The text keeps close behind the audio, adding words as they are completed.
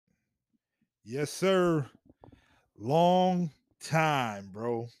Yes, sir. Long time,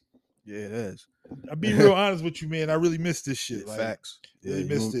 bro. Yeah, it is. I'll be real honest with you, man. I really missed this Yeah, shit. Like, facts. Yeah, really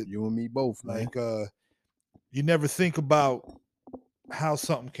missed it. you and me both, man. Like, you never think about how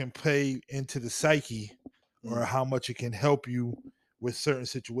something can play into the psyche or Mm, how much it can help you with certain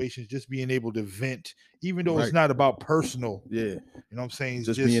situations. Just being able to vent, even though it's right. not about personal. Yeah. You know what I'm saying? It's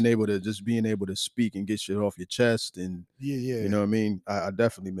Just just being able to speak and get shit off your chest, and yeah, you yeah. know what I mean. I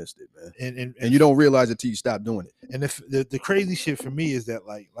definitely missed it, man. And And you don't realize it till you stop doing it. And if the crazy shit for me is that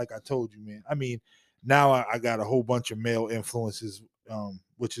like I told you, man. I mean, now I got a whole bunch of male influences,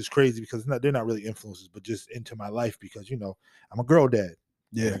 which is crazy because they're not really influences, but just into my life because I'm a girl dad and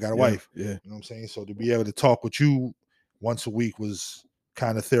I Yeah, got a yeah, wife. yeah. You know what I'm saying? So to be able to talk with you once a week was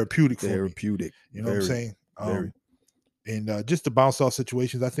kind of therapeutic for me. Therapeutic. You know what I'm Very, saying? very. And just to bounce off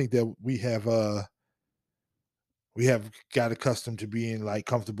situations, I think that we have got accustomed to being like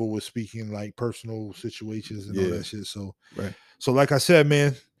comfortable with speaking like personal situations and all Yeah, that shit. So right. so like I said,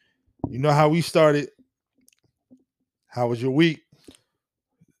 man, you know how we started. How was your week?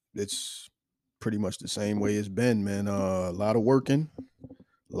 It's pretty much the same way it's been, man. A lot of working,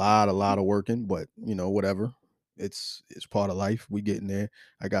 lot of working, but whatever. It's part of life. We getting there.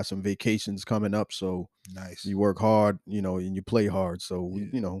 I got some vacations coming up, so Nice. you work hard, and you play hard. So we,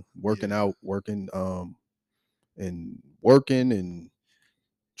 Yeah. working Yeah. out, and working and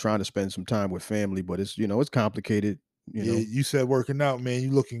trying to spend some time with family, but it's complicated, you Yeah. know. You said working out, man.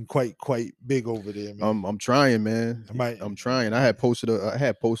 You looking quite big over there, man. I'm trying, man. I might. I'm trying. I had posted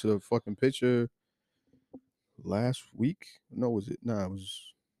a fucking picture last week. No, was it? Nah, it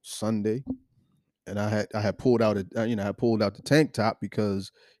was Sunday. And I had pulled out I pulled out the tank top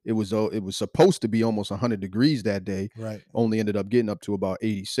because it was supposed to be almost 100 degrees that day. Right. Only ended up getting up to about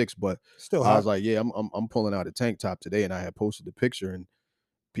 86, but Still I was hot. like, yeah, I'm pulling out a tank top today, and I had posted the picture, and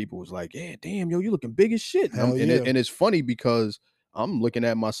people was like, yeah, damn, yo, you looking big as shit. And Hell yeah. it's funny because I'm looking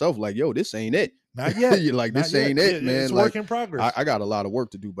at myself like, yo, this ain't it. Not yet. You're like, Not this yet. ain't Yeah. it, Yeah. It's man. a Like, work in progress. I got a lot of work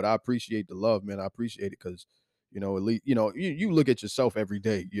to do, but I appreciate the love, man. I appreciate it because at least you look at yourself every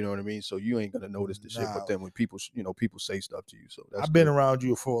day. You know what I mean. So you ain't gonna notice the shit, but Nah, then when people say stuff to you, so that's I've been good. around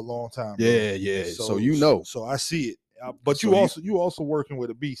you for a long time, bro. Yeah, yeah. So So so, so I see it. But so you you, also working with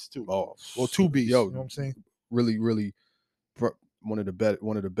a beast too. oh, Well, two beasts. yo, You know what I'm saying? really, really one of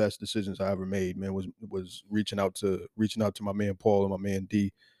the best decisions I ever made, man, was reaching out to my man Paul and my man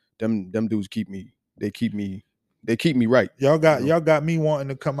D. Them dudes they keep me right. Y'all got me wanting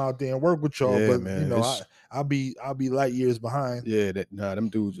to come out there and work with y'all, Yeah, but man. It's I'll be light years behind. yeah, them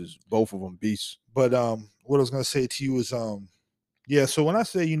dudes is both of them beasts. But what I was gonna say to you is yeah, so when I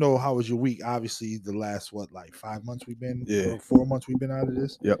say, how was your week, obviously the last what, like 5 months we've been Yeah. or 4 months we've been out of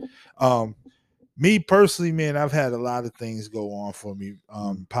this. Yep. Um Me personally, man, I've had a lot of things go on for me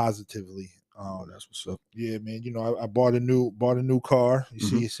Mm. positively. Oh, that's what's up. Yeah, man, I bought a new car. You Hmm.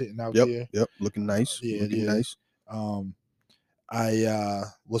 see it sitting out Yep. there. Yep. Looking nice. Yeah, Looking yeah. nice. Um I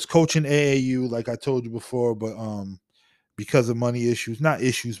was coaching AAU like I told you before, but because of money issues, not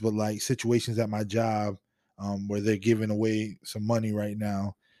issues, but like situations at my job where they're giving away some money right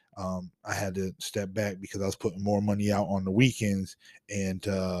now. I had to step back because I was putting more money out on the weekends and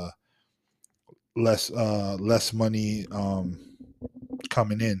less money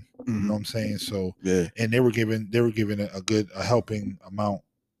coming in. You know Hmm. what I'm saying? So, Yeah. and they were giving a helping amount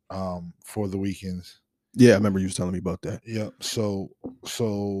for the weekends. Yeah. I remember you was telling me about that. Yeah. So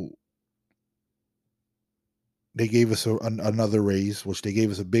they gave us another raise, which they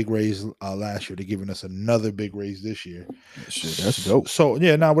gave us a big raise last year. They're giving us another big raise this year. Shit, that's dope. So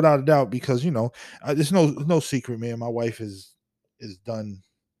yeah, now without a doubt, because there's no secret, man. My wife is done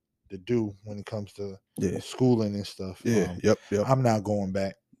the do when it comes to Yeah. schooling and stuff. Yeah. Yep. Yep. I'm not going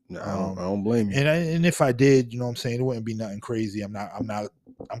back. No, I Um, don't blame you. and if I did, I'm saying it wouldn't be nothing crazy. I'm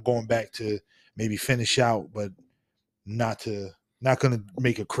going back to maybe finish out, but not to not gonna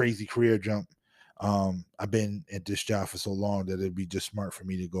make a crazy career jump. I've been at this job for so long that it'd be just smart for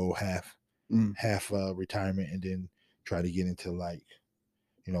me to go Mm. half retirement and then try to get into like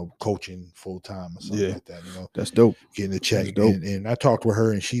coaching full time or something Yeah. like that. That's dope. Getting a check. That's dope. And I talked with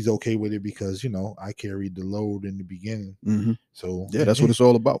her and she's okay with it because I carried the load in the beginning. Hmm. So Yeah, that's what it's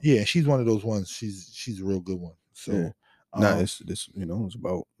all about. yeah, she's one of those ones. She's a real good one. Yeah. So Nah, it's this, it's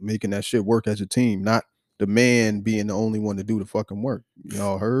about making that shit work as a team, not the man being the only one to do the fucking work.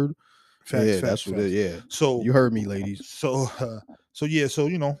 Y'all heard? facts, Yeah, facts, that's what it facts. yeah. So You heard me, ladies. so so yeah, so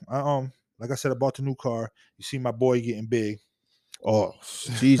I like I said, I bought the new car. You see my boy getting big. Oh,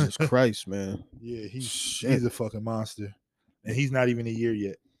 Jesus Christ, man. Yeah, he's Shit. a fucking monster. And he's not even a year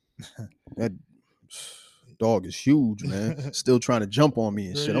yet. That dog is huge, man. Still trying to jump on me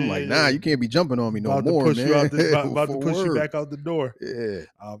and shit. I'm like, nah, you can't be jumping on me no About to more, push you man. out the about to For push you word. back out the door.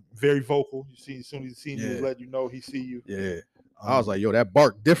 Yeah, Very vocal. You see, as soon as he seen you, Yeah. was letting you know he see you. yeah. I was like, yo, that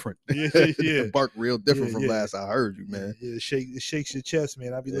bark different. Yeah, That bark real different from yeah. last I heard you, man. Yeah, it shakes your chest,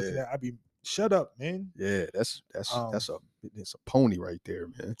 man. I be looking Yeah. at, I be shut up, man. Yeah, that's Um, it's a pony right there,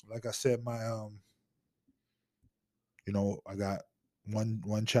 man. Like I said, my you know, I got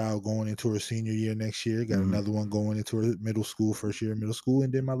one child going into her senior year next year. Got Mhm. another one going into her middle school, first year of middle school,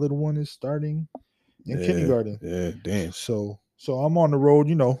 and then my little one is starting in Yeah, kindergarten. yeah, damn. So I'm on the road.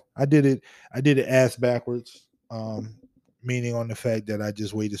 You know, I did it ass backwards. Meaning on the fact that I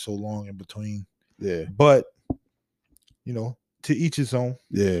just waited so long in between. Yeah, But you know, to each his own.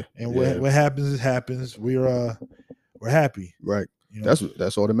 yeah, And yeah. what happens is happens. We're happy. Right. You know,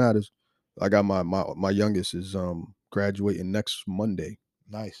 That's all that matters. I got my youngest is graduating next Monday.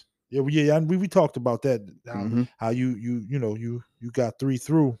 nice. Yeah, we talked about that. Mhm. How you know you got 3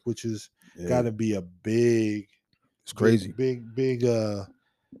 through, which is Yeah, got to be a big, it's crazy. big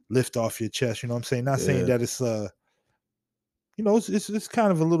lift off your chest. You know what I'm saying? Not saying Yeah, that it's you know, it's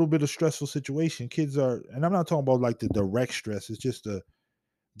kind of a little bit of stressful situation. Kids are, and I'm not talking about like the direct stress. It's just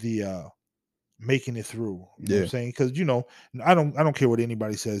the making it through. You know what I'm yeah, saying? Because you know, I don't care what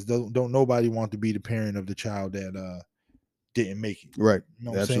anybody says. Don't nobody want to be the parent of the child that didn't make it. right. You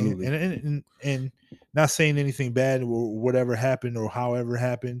know what I'm saying? Absolutely. And not saying anything bad or whatever happened or however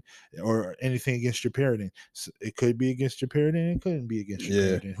happened or anything against your parenting. It could be against your parenting. It couldn't be against your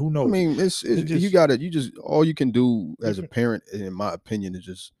Yeah. parenting. Who I knows? mean, it's It you just gotta you just all you can do as a different parent, in my opinion,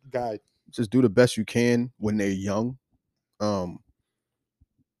 is guide. just do the best you can when they're young. Um,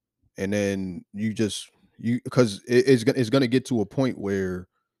 and then you because it's gonna get to a point where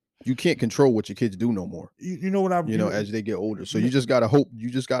you can't control what your kids do no more. You know what I You you know, know, as they get older. So ma- you just gotta hope. You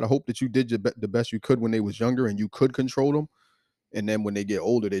just gotta hope that you did the best you could when they was younger, and you could control them. And then when they get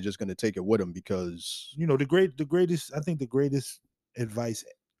older, they're just gonna take it with them because you know the greatest I think the greatest advice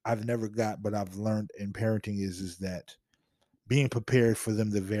I've never got but I've learned in parenting is that being prepared for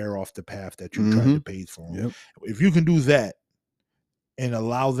them to veer off the path that you tried to Mhm. pave for them. Yep. If you can do that and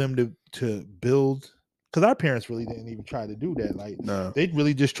allow them to build, because our parents really didn't even try to do that. Like Nah. they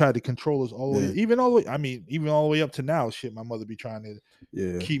really just tried to control us all the Yeah. way, even all the way. I mean, even all the way up to now. Shit, my mother be trying to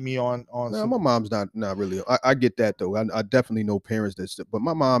Yeah. keep me on No, some. my mom's not really. I get that though. I definitely know parents but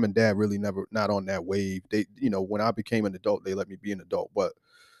my mom and dad really never not on that wave. They, when I became an adult, they let me be an adult. But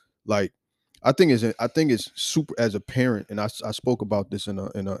like, I think it's super as a parent, and I spoke about this in a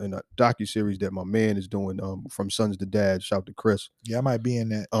docu series that my man is doing from Sons to Dads. Shout out to Chris. Yeah, I might be in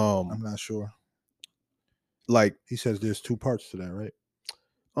that. Um, I'm not sure. like He says there's 2 parts to that, right?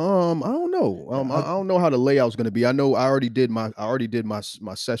 I don't know. I don't know how the layout's gonna be. I know I already did my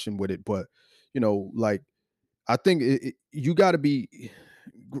session with it, but like I think you got to be.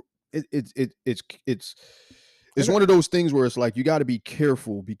 It's I it's got one of those things where it's like you got to be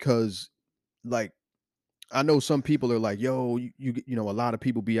careful because like I know some people are like, yo, a lot of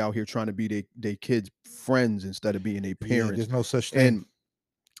people be out here trying to be they kids' friends instead of being their yeah. parents, There's no such thing. and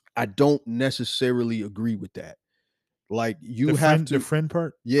I don't necessarily agree with that. Like you have The to, friend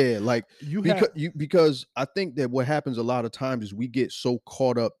part. yeah, like You have because I think that what happens a lot of times is we get so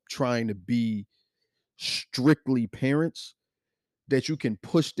caught up trying to be strictly parents that you can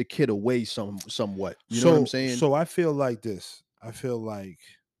push the kid away somewhat. You know what I'm saying? so I feel like this. I feel like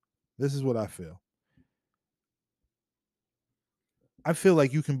this is what I feel. I feel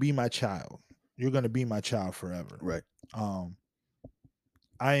like you can be my child. You're gonna be my child forever. Right. Um,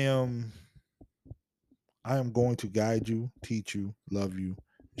 I am going to guide you, teach you, love you,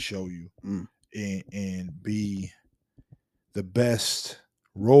 show you, Mm, and be the best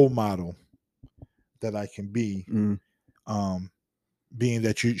role model that I can be. mm, Um, being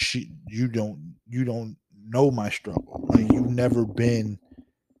that you don't know my struggle. Like you've never been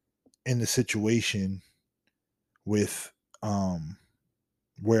in the situation with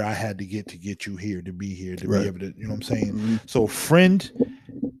where I had to get you here to be here to be right. able to, you know what I'm saying? Mm, So friend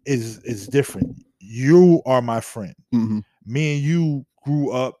is different. You are my friend. mhm, Me and you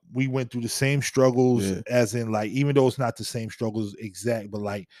grew up, we went through the same struggles, yeah. as in like even though it's not the same struggles exact, but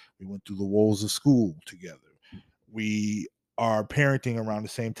like we went through the woes of school together. We are parenting around the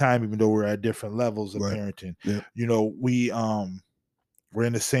same time, even though we're at different levels of Right. parenting. Yeah. You know, we're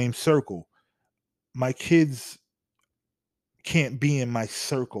in the same circle. My kids can't be in my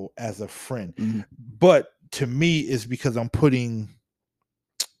circle as a friend. Mhm, But to me, it's because I'm putting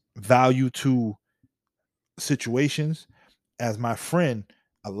value to situations. As my friend,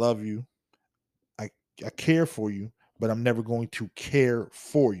 I love you. I, I care for you, but I'm never going to care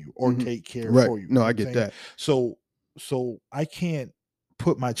for you or Mhm. take care Right. for you. No, You know I what I'm get saying? that. So I can't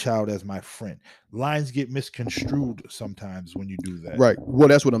put my child as my friend. Lines get misconstrued sometimes when you do that. Right. Well,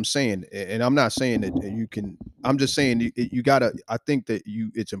 that's what I'm saying, and I'm not saying that you can. I'm just saying you gotta. I think that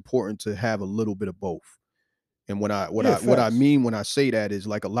it's important to have a little bit of both. And Yeah, what I facts. mean when I say that is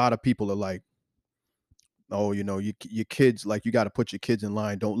like a lot of people are like, oh, your kids, like you got to put your kids in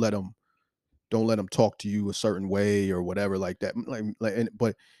line. Don't let them talk to you a certain way or whatever like that.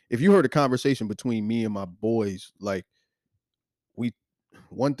 But if you heard a conversation between me and my boys, like we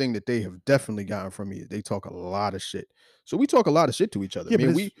one thing that they have definitely gotten from me is they talk a lot of shit. So we talk a lot of shit to each other. Yeah, but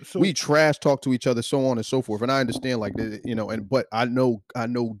Man, it's we so trash talk to each other, so on and so forth. And I understand like and but I know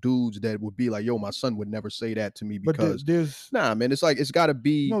dudes that would be like, yo, my son would never say that to me but because there's nah, man, it's like it's gotta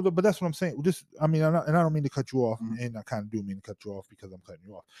be. no, but that's what I'm saying. Just, I mean, and I don't mean to cut you off, Mhm. and I kind of do mean to cut you off because I'm cutting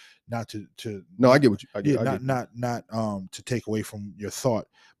you off, not to No, I not get what you yeah, I get. not to take away from your thought,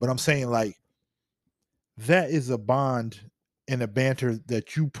 but I'm saying like that is a bond and a banter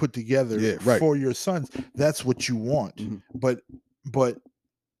that you put together Yeah, right. for your sons. That's what you want, Mhm, but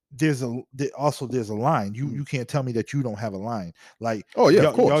also there's a line. You mhm. you can't tell me that you don't have a line. Like Oh yeah,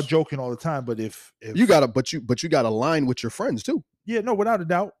 of y'all course. joking all the time, but You if gotta, but you gotta align with your friends too. yeah, no, without a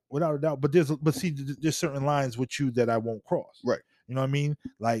doubt, without a doubt. But see, there's certain lines with you that I won't cross. Right. You know what I mean?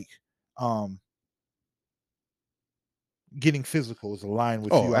 Like, um, getting physical is a line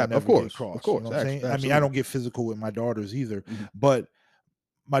with Oh, you I'll of never get course, of across. You know course, what I'm saying? I mean, I absolutely. don't get physical with my daughters either, Mhm, but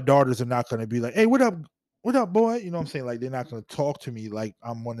my daughters are not going to be like, "Hey, what up, boy?" You know what I'm saying? Like, they're not going to talk to me like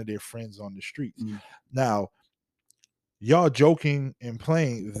I'm one of their friends on the streets. mhm. Now, y'all joking and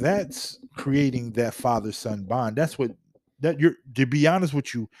playing, that's creating that father son bond. That's what that you're to be honest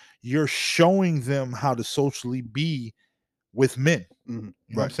with you, you're showing them how to socially be with men. Mhm.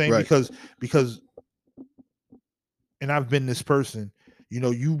 You know what I'm Right, saying? right. Because and I've been this person,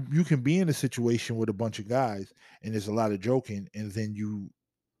 you can be in a situation with a bunch of guys and there's a lot of joking and then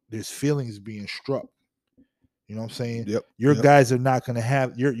there's feelings being struck. You know what I'm saying? Yep, Your yep. guys are not going to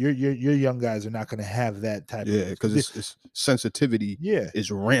have your young guys are not going to have that type of Yeah, because it's sensitivity yeah.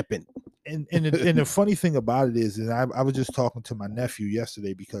 is rampant. And the funny thing about it is I was just talking to my nephew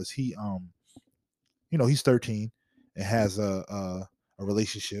yesterday because he's 13 and has a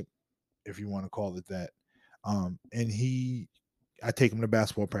relationship, if you want to call it that. And I take him to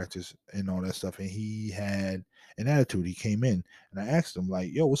basketball practice and all that stuff, and he had an attitude. He came in and I asked him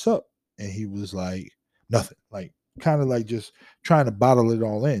like, "Yo, what's up?" And he was like, "Nothing." Like kind of like just trying to bottle it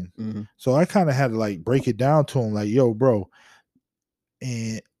all in. Mhm. So I kind of had to like break it down to him like, "Yo, bro,"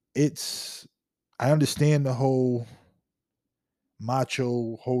 and it's I understand the whole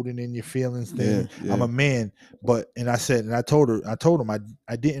macho holding in your feelings Yeah, thing. I'm yeah. a man, but and I told him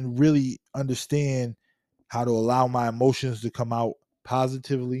I didn't really understand how to allow my emotions to come out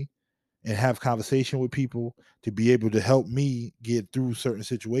positively and have conversation with people to be able to help me get through certain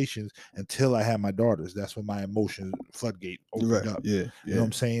situations until I had my daughters. That's when my emotion floodgate opened Right. up. Yeah, You know what yeah.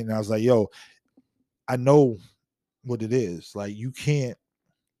 I'm saying? And I was like, yo, I know what it is. Like you can't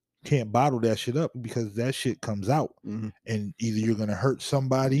bottle that shit up because that shit comes out Mhm. and either you're going to hurt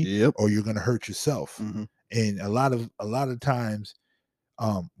somebody Yep. or you're going to hurt yourself. Mhm. And a lot of times,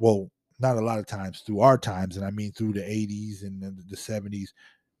 well, not a lot of times, through our times, and I mean through the 80s and the 70s,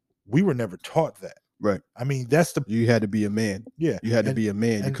 we were never taught that. Right. I mean, that's the You had to be a man. yeah. You had to and be a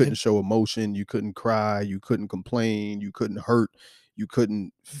man. You couldn't and show emotion, you couldn't cry, you couldn't complain, you couldn't hurt, you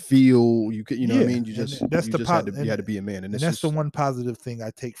couldn't feel, you know what I yeah, mean? and that's You the just pos- you had to be a man, and and it's that's the just. one positive thing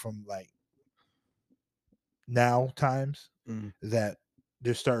I take from like now times, Mhm. that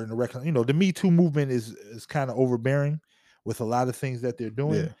they're starting to recognize. The Me Too movement is kind of overbearing with a lot of things that they're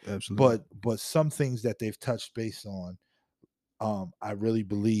doing, Yeah, absolutely. but some things that they've touched base on, I really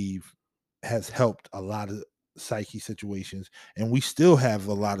believe has helped a lot of psyche situations, and we still have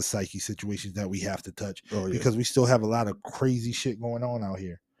a lot of psyche situations that we have to touch Oh, yeah. because we still have a lot of crazy shit going on out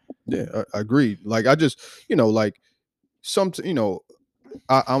here. Yeah, I agree. Like, I just, like, some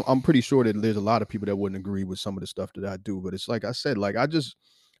I'm pretty sure that there's a lot of people that wouldn't agree with some of the stuff that I do, but it's like I said, like,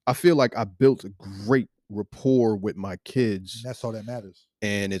 I feel like I built a great rapport with my And kids, that's all that matters.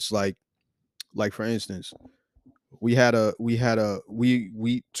 and it's like for instance, we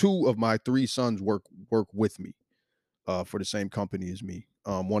two of my three sons work with me for the same company as me.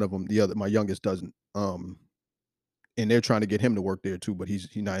 One of them, the other, my youngest doesn't. And they're trying to get him to work there too, but he's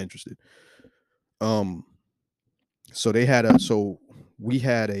not interested. Um, so we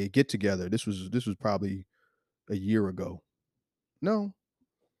had a get together. This was probably a year ago. No,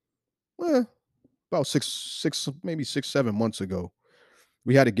 well, about six, maybe 6, 7 months ago.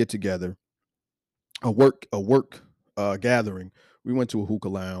 We had a get together, a work gathering. We went to a hookah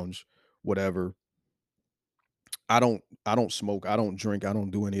lounge, whatever. I don't smoke, I don't drink, I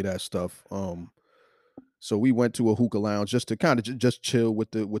don't do any of that stuff. So we went to a hookah lounge just to kind of just chill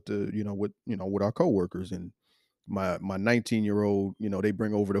with the with our coworkers. And my 19-year-old, they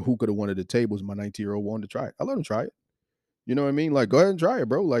bring over the hookah to one of the tables. My 19-year-old wanted to try it. I let him try it. You know what I mean? Like, go ahead and try it,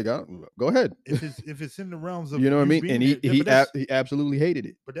 bro. Like, go ahead. If it's in the realms of You know what I you mean? being And he there, he he absolutely hated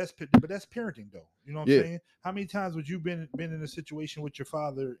it. but that's parenting though. You know what I'm Yeah. saying? How many times would you been in a situation with your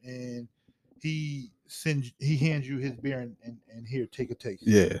father and he hands you his beer and here, take a taste.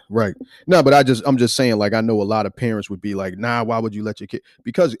 Yeah, right. No, but I'm just saying, like, I know a lot of parents would be like, nah, why would you let your kid?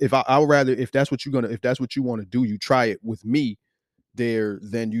 Because I would rather, if that's what you want to do, you try it with me there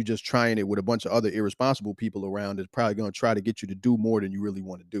than you just trying it with a bunch of other irresponsible people around that's probably going to try to get you to do more than you really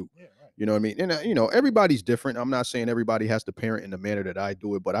want to do. Yeah, right. You know what I mean? And everybody's different. I'm not saying everybody has to parent in the manner that I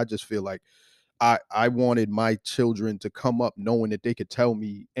do it, but I just feel like I wanted my children to come up knowing that they could tell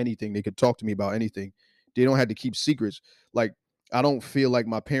me anything, they could talk to me about anything. They don't have to keep secrets. Like, I don't feel like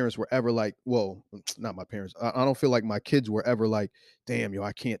my parents were ever like, well, not my parents. I don't feel like my kids were ever like, damn, yo,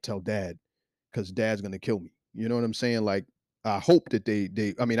 I can't tell dad because dad's gonna kill me. You know what I'm saying? Like, I hope that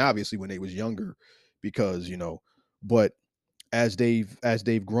they I mean, obviously when they was younger, because but as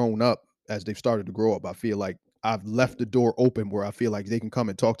they've grown up, as they've started to grow up, I feel like I've left the door open where I feel like they can come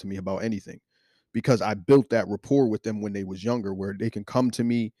and talk to me about anything, because I built that rapport with them when they was younger, where they can come to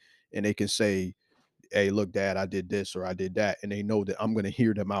me and they can say, hey, look, dad, I did this or I did that, and they know that I'm going to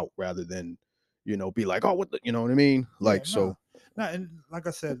hear them out rather than be like, oh, you know what I mean? Yeah, Like, no. so Nah, and like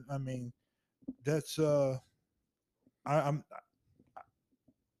I said, I mean, that's I'm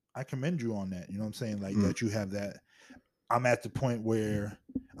I commend you on that. You know what I'm saying? Like that you have that. I'm at the point where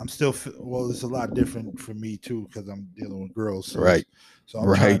I'm still well. It's a lot different for me too because I'm dealing with girls. So right, so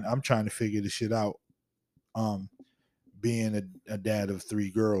right. I'm trying to figure this shit out. Being a dad of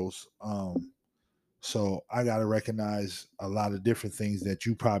 3 girls. So I gotta recognize a lot of different things that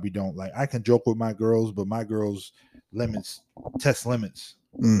you probably don't like. I can joke with my girls, but my girls test limits.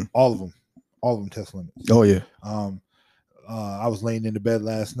 All of them test limits. Oh yeah. I was laying in the bed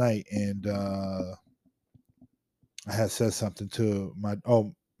last night and I had said something to my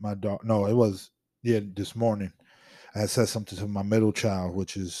dog. No, it was this morning. I had said something to my middle child,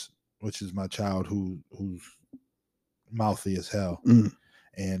 which is my child who's mouthy as hell,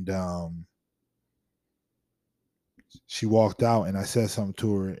 and she walked out and I said something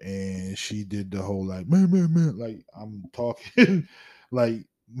to her and she did the whole like man, like I'm talking, like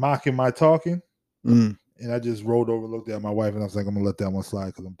mocking my talking. And I just rolled over, looked at my wife, and I was like, I'm gonna let that one slide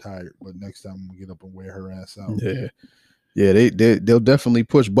because I'm tired. But next time I'm gonna get up and wear her ass out. Yeah. Yeah, they'll definitely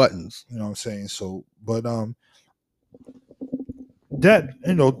push buttons. You know what I'm saying? So, but that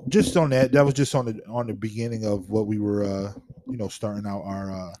just on that was just on the beginning of what we were starting out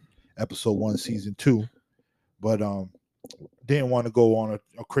our episode 1 season 2. But didn't want to go on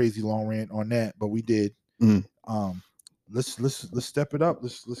a crazy long rant on that, but we did. Let's step it up.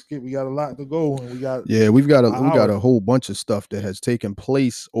 We got a lot to go, and we've got a whole bunch of stuff that has taken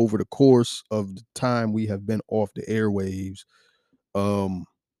place over the course of the time we have been off the airwaves. Bruh.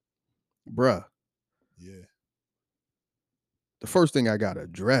 Yeah. The first thing I gotta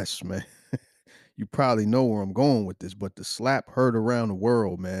address, man. You probably know where I'm going with this, but the slap heard around the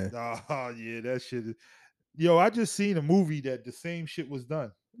world, man. Oh yeah, that shit is. Yo, I just seen a movie that the same shit was done.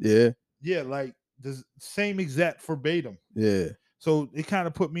 Yeah. Yeah, like the same exact verbatim. Yeah. So it kind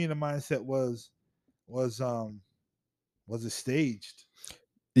of put me in the mindset was it staged?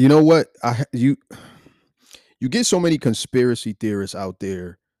 You know what? You get so many conspiracy theorists out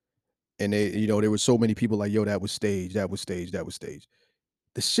there, and there were so many people like, yo, that was staged, that was staged, that was staged.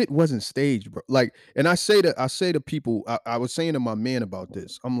 The shit wasn't staged, bro. Like, and I say to people, I was saying to my man about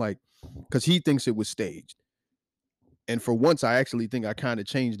this. I'm like, because he thinks it was staged. And for once, I actually think I kind of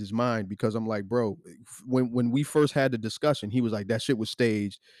changed his mind, because I'm like, bro, when we first had the discussion, he was like, that shit was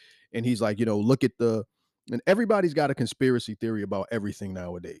staged. And he's like, look at and everybody's got a conspiracy theory about everything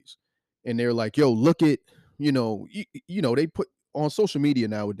nowadays. And they're like, yo, look at, they put on social media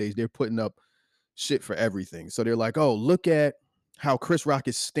nowadays, they're putting up shit for everything. So they're like, oh, look at how Chris Rock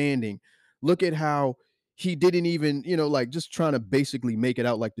is standing. Look at how he didn't even, like, just trying to basically make it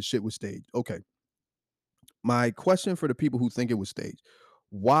out like the shit was staged. Okay. My question for the people who think it was staged: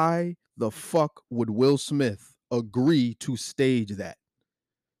 why the fuck would Will Smith agree to stage that?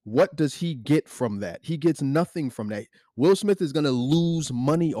 What does he get from that? He gets nothing from that. Will Smith is going to lose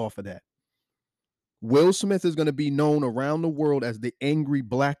money off of that. Will Smith is going to be known around the world as the angry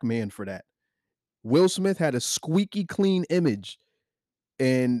black man for that. Will Smith had a squeaky clean image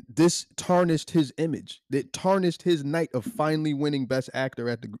and this tarnished his image. It tarnished his night of finally winning Best Actor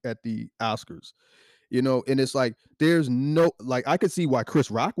at the Oscars. You know, and it's like there's no, like, I could see why Chris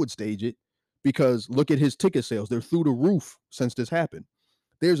Rock would stage it, because look at his ticket sales. They're through the roof since this happened.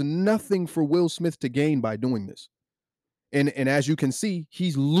 There's nothing for Will Smith to gain by doing this. And as you can see,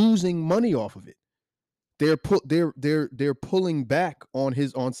 he's losing money off of it. They're pulling back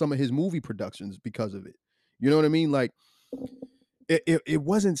on some of his movie productions because of it. You know what I mean? Like, it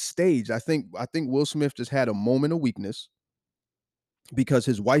wasn't staged. I think Will Smith just had a moment of weakness because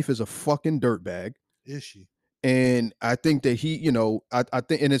his wife is a fucking dirtbag. Is she? And I think that he, you know, I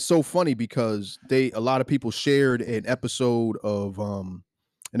think, and it's so funny because a lot of people shared an episode of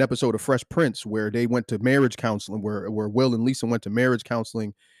Fresh Prince where they went to marriage counseling, where Will and Lisa went to marriage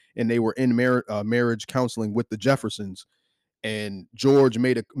counseling, and they were in marriage counseling with the Jeffersons. And George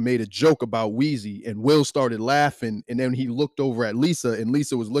made a joke about Wheezy, and Will started laughing, and then he looked over at Lisa, and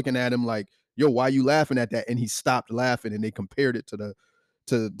Lisa was looking at him like, "Yo, why you laughing at that?" And he stopped laughing, and they compared it to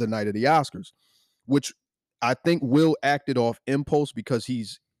the night of the Oscars, which I think Will acted off impulse because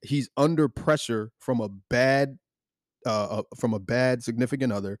he's under pressure from a bad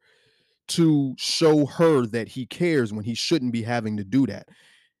significant other to show her that he cares when he shouldn't be having to do that.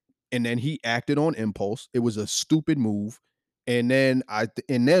 And then he acted on impulse. It was a stupid move. And then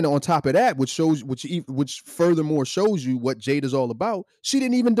on top of that, which furthermore shows you what Jada's all about, she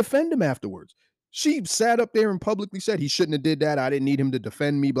didn't even defend him afterwards. She sat up there and publicly said he shouldn't have did that. I didn't need him to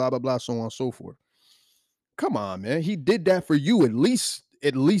defend me, blah, blah, blah, so on and so forth. Come on, man. He did that for you. At least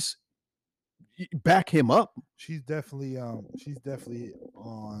back him up. She's definitely on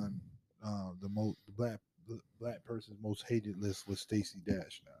the black person's most hated list with Stacey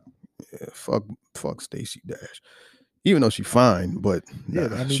Dash now. Yeah, fuck Stacey Dash. Even though she's fine, but yeah,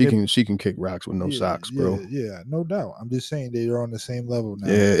 I mean, she can kick rocks with no socks, bro. Yeah, no doubt. I'm just saying they're on the same level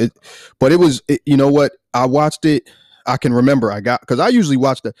now. Yeah, but it was, you know what? I watched it. I can remember because I usually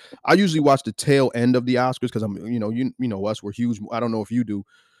watch the tail end of the Oscars because I'm, you know us, we're huge. I don't know if you do,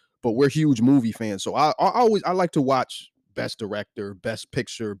 but we're huge movie fans. So I like to watch Best Director, Best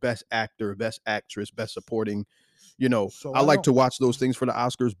Picture, Best Actor, Best Actress, Best Supporting. You know, so I like to watch those things for the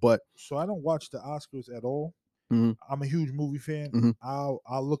Oscars, but so I don't watch the Oscars at all. Mm-hmm. I'm a huge movie fan. Mm-hmm.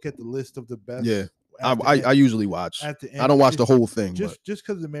 I'll look at the list of the best. Yeah, I usually watch. At the end, I don't watch the whole thing. Just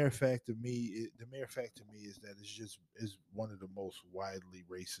because the mere fact to me is that it's one of the most widely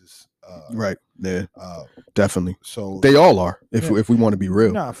racist. Right. Yeah. Definitely. So they all are. If we want to be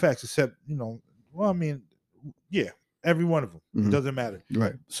real. No, facts. Except well, I mean, yeah, every one of them. Mm-hmm. It doesn't matter.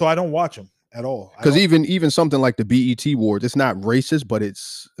 Right. So I don't watch them at all. Because even something like the BET Awards, it's not racist, but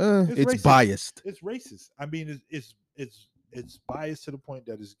it's biased. It's racist. I mean, it's biased to the point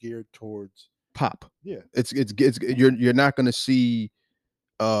that it's geared towards pop. Yeah, it's you're not going to see,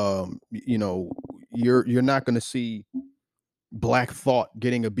 you're not going to see Black Thought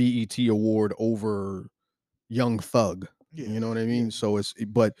getting a BET award over Young Thug. Yeah, you know what I mean? Yeah. So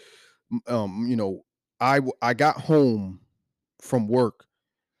I got home from work.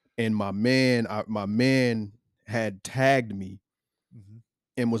 And my man had tagged me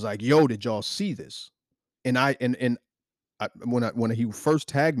and was like, "Yo, did y'all see this?" And when he first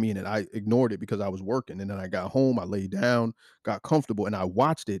tagged me in it, I ignored it because I was working. And then I got home, I laid down, got comfortable, and I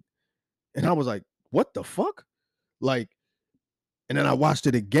watched it. And I was like, "What the fuck?" Like, and then I watched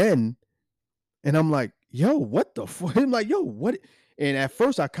it again, and I'm like, "Yo, what the fuck?" I'm like, "Yo, what?" And at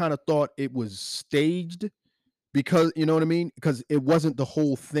first, I kind of thought it was staged. Because you know what I mean? Because it wasn't the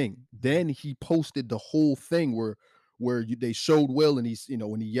whole thing. Then he posted the whole thing where they showed Will and he's,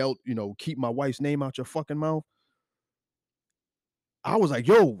 when he yelled, "Keep my wife's name out your fucking mouth." I was like,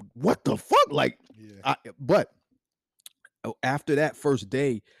 "Yo, what the fuck?" Like, yeah. But after that first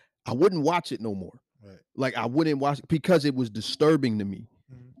day, I wouldn't watch it no more. Right. Like I wouldn't watch it because it was disturbing to me.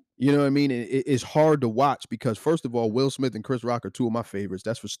 Mm-hmm. You know what I mean? It's hard to watch because first of all, Will Smith and Chris Rock are two of my favorites.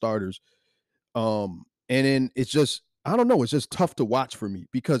 That's for starters. And then it's just, I don't know, it's just tough to watch for me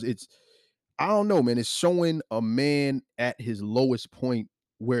because I don't know, man, it's showing a man at his lowest point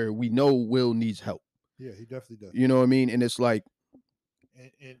where we know Will needs help. Yeah, he definitely does. You know what I mean? And it's like,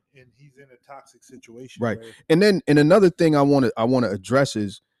 and he's in a toxic situation. Right. And another thing I want to address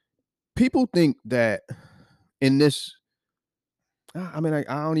is people think that in this, I mean, I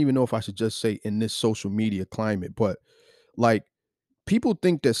don't even know if I should just say in this social media climate, but like, people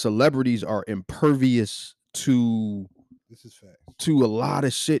think that celebrities are impervious to a lot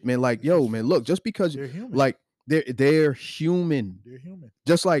of shit, man. Like, yo, man, look, just because they're human. Like they're human. They're human.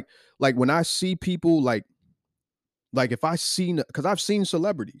 Just like when I see people like if because I've seen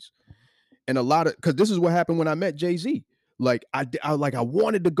celebrities and because this is what happened when I met Jay-Z. Like I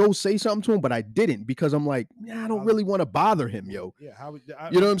wanted to go say something to him, but I didn't because I'm like, I don't really want to bother him, yo. Yeah,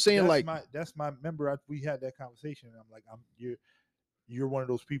 You know what I'm saying? Like, that's my member. We had that conversation, and I'm like, you're one of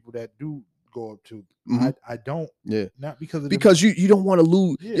those people that do go up to. I don't. Yeah, not because of because you don't want to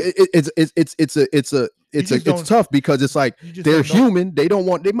lose. Yeah. It's tough because it's like they're human. They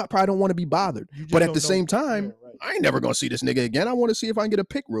probably don't want to be bothered. But at the same time, I ain't never gonna see this nigga again. I want to see if I can get a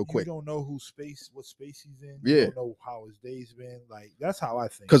pic real quick. You don't know what space he's in. Yeah. You don't know how his day's been. Like, that's how I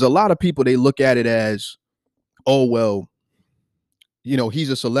think. Because a lot of people, they look at it as, oh well, you know, he's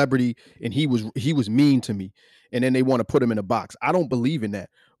a celebrity and he was mean to me, and then they want to put him in a box. I don't believe in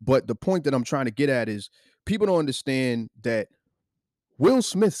that. But the point that I'm trying to get at is people don't understand that Will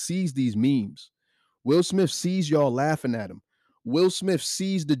Smith sees these memes. Will Smith sees y'all laughing at him. Will Smith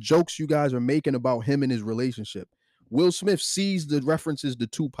sees the jokes you guys are making about him and his relationship. Will Smith sees the references to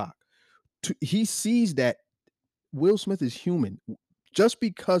Tupac. He sees that Will Smith is human. Just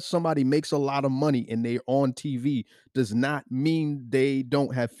because somebody makes a lot of money and they're on TV does not mean they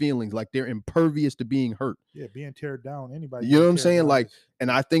don't have feelings. Like, they're impervious to being hurt. Yeah, being teared down, anybody. You know what I'm saying? Like,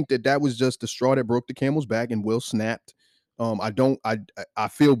 and I think that was just the straw that broke the camel's back, and Will snapped. I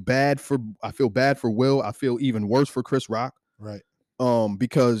feel bad for Will. I feel even worse for Chris Rock. Right.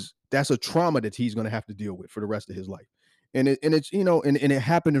 Because that's a trauma that he's gonna have to deal with for the rest of his life. And it's you know, and it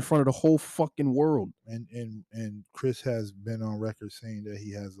happened in front of the whole fucking world. And Chris has been on record saying that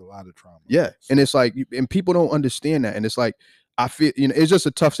he has a lot of trauma. Yeah. And it's like, and people don't understand that. And it's like, I feel, you know, it's just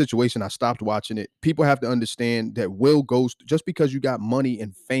a tough situation. I stopped watching it. People have to understand that Will goes, just because you got money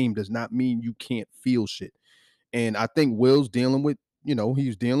and fame does not mean you can't feel shit. And I think Will's dealing with, you know,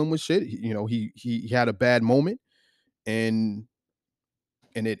 he's dealing with shit. You know, he had a bad moment, and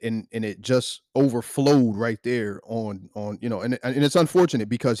it just overflowed right there on you know, and it's unfortunate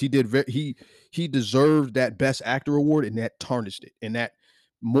because he deserved that Best Actor award, and that tarnished it, and that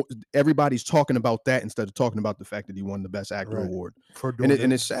everybody's talking about that instead of talking about the fact that he won the Best Actor award for doing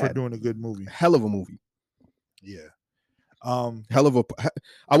and it's sad. For doing a good movie. Hell of a movie. Yeah. Hell of a,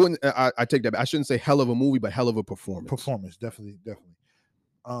 I take that back. I shouldn't say hell of a movie, but hell of a performance. Definitely.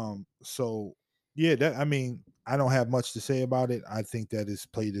 So yeah, that, I mean, I don't have much to say about it. I think that it's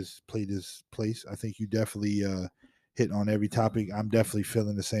played his place. I think you definitely hit on every topic. I'm definitely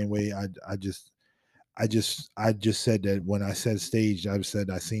feeling the same way. I just said that when I said staged, I said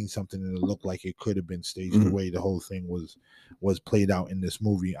I seen something that looked like it could have been staged. The way the whole thing was played out in this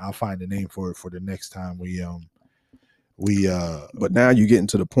movie. I'll find a name for it for the next time but now you're getting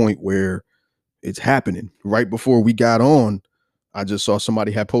to the point where it's happening. Right before we got on, I just saw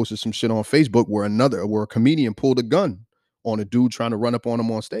somebody had posted some shit on Facebook where a comedian pulled a gun on a dude trying to run up on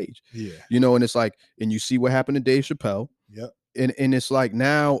him on stage. Yeah. You know, and it's like, and you see what happened to Dave Chappelle. Yep. And it's like,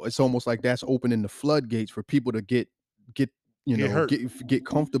 now it's almost like that's opening the floodgates for people to get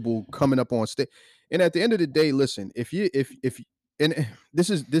comfortable coming up on stage. And at the end of the day, listen, and this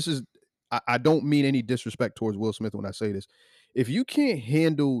is I don't mean any disrespect towards Will Smith when I say this. If you can't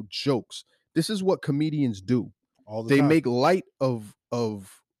handle jokes, this is what comedians do. They make light of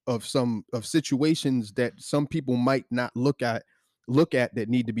situations that some people might not look at that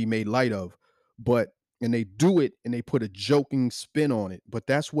need to be made light of, and they do it and they put a joking spin on it. But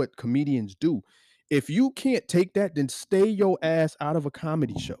that's what comedians do. If you can't take that, then stay your ass out of a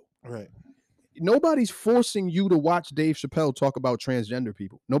comedy show. Right. Nobody's forcing you to watch Dave Chappelle talk about transgender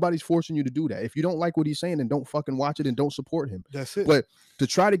people. Nobody's forcing you to do that. If you don't like what he's saying, then don't fucking watch it and don't support him. That's it. But to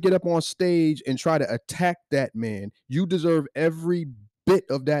try to get up on stage and try to attack that man, you deserve every bit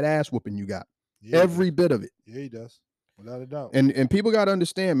of that ass whooping you got. Yeah, every bit of it. Yeah, he does. Without a doubt. And people got to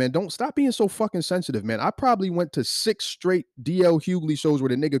understand, man, don't stop being so fucking sensitive, man. I probably went to 6 straight DL Hughley shows where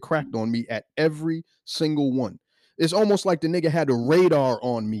the nigga cracked on me at every single one. It's almost like the nigga had a radar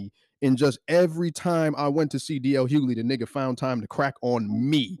on me. And just every time I went to see DL Hughley, the nigga found time to crack on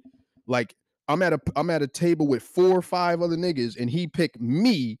me. Like, I'm at a table with 4 or 5 other niggas, and he picked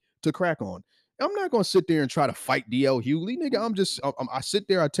me to crack on. I'm not gonna sit there and try to fight DL Hughley, nigga. I sit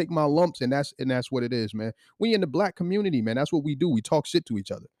there, I take my lumps, and that's what it is, man. We in the black community, man. That's what we do. We talk shit to each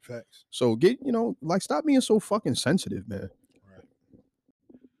other. Facts. So stop being so fucking sensitive, man. Right.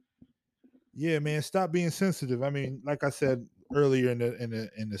 Yeah, man. Stop being sensitive. I mean, like I said earlier in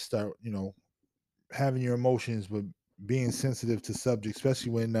the start, you know, having your emotions, but being sensitive to subjects,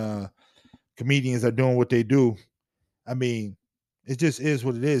 especially when comedians are doing what they do. I mean, it just is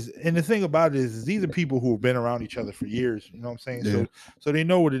what it is. And the thing about it is these are people who have been around each other for years. You know what I'm saying? Yeah. So they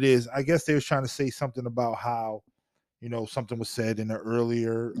know what it is. I guess they was trying to say something about how, you know, something was said in the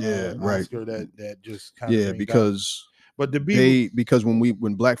earlier Oscar that just kind of because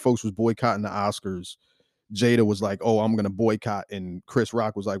when black folks was boycotting the Oscars, Jada was like, "Oh, I'm gonna boycott," and Chris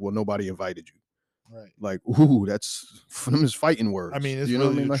Rock was like, "Well, nobody invited you." Right. Like, ooh, that's them is fighting words. I mean, it's You know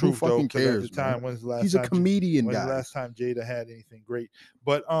what I really mean? the Like, who truth though, fucking because at the cares, man? time, when's the last He's a time? comedian, When's the guys. last time Jada had anything great?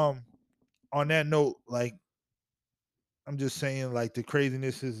 But on that note, like I'm just saying, like the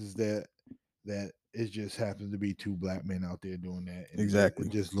craziness is that it just happens to be two black men out there doing that, and Exactly.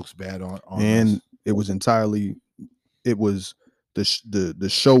 it just looks bad on And us. it was entirely, it was the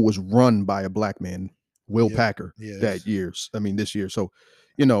show was run by a black man, Will Yeah, Packer, yeah, that years. I mean, this year. So,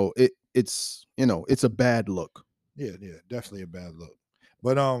 you know, it's you know, it's a bad look. yeah, definitely a bad look.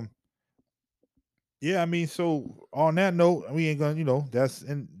 But yeah, I mean, so on that note, we ain't gonna,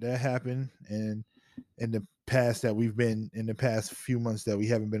 that happened, and in the past that we've been in the past few months that we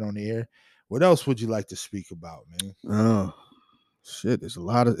haven't been on the air. What else would you like to speak about, man? Oh shit,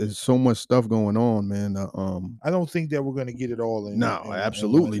 there's so much stuff going on, man. I don't think that we're gonna get it all No, in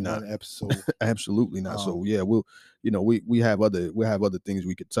absolutely not. one episode. Absolutely not. Um, So yeah, we'll, we have other things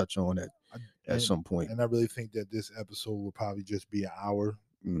we could touch on at I, at some point. and I really think that this episode will probably just be an hour.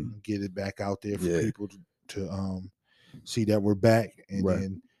 Mm, Get it back out there for yeah, people to see that we're back, and right.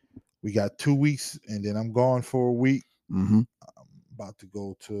 then we got 2 weeks, and then I'm gone for a week. Mm-hmm. I'm about to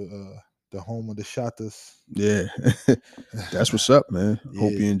go to the home of the Shatas. Yeah, that's what's up, man.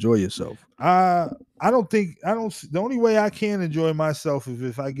 Hope Yeah. you enjoy yourself. I don't think I don't. The only way I can enjoy myself is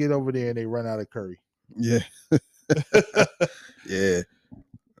if I get over there and they run out of curry. Yeah, yeah.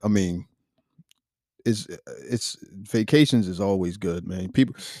 I mean, it's vacations is always good, man.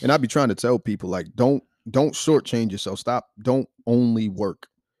 People, and I be trying to tell people like, don't shortchange yourself. Stop. Don't only work.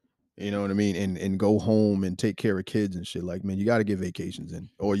 You know what I mean? And go home and take care of kids and shit. Like, man, you got to get vacations in,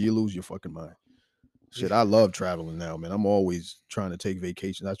 or you lose your fucking mind. Shit, I love traveling now, man. I'm always trying to take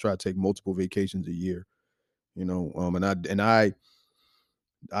vacations. I try to take multiple vacations a year. And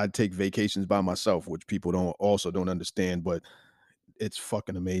I take vacations by myself, which people don't understand, but it's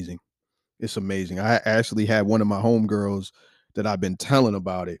fucking amazing. It's amazing. I actually had one of my homegirls that I've been telling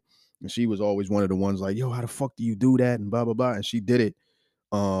about it, and she was always one of the ones like, "Yo, how the fuck do you do that?" and blah blah blah. And she did it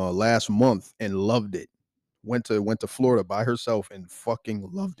last month and loved it. Went to Florida by herself and fucking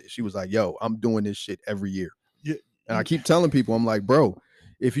loved it. She was like, "Yo, I'm doing this shit every year." Yeah, And I keep telling people, I'm like, "Bro,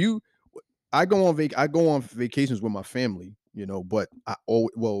 if you I go on vacations with my family, but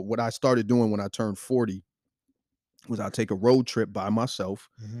what I started doing when I turned 40 was I take a road trip by myself,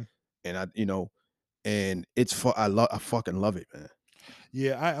 mhm. and and I fucking love it, man.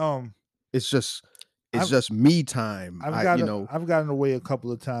 Yeah. It's just it's I've just me time. I've gotten away a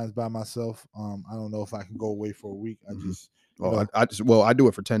couple of times by myself. I don't know if I can go away for a week. I Mhm. just I do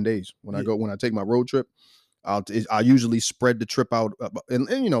it for 10 days yeah, when I take my road trip. I usually spread the trip out, and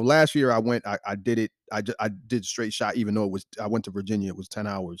last year I did it. I did straight shot, even though I went to Virginia. It was 10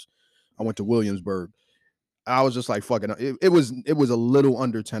 hours. I went to Williamsburg. I was just like, fucking. It was a little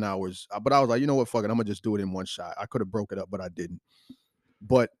under 10 hours, but I was like, you know what, fucking, I'm gonna just do it in one shot. I could have broke it up, but I didn't.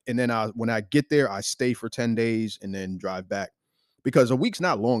 And then when I get there, I stay for 10 days and then drive back, because a week's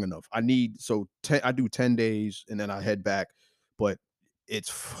not long enough. I do 10 days and then I head back, but I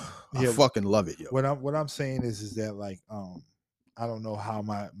yeah. fucking love it, yo. What I'm saying is that like I don't know how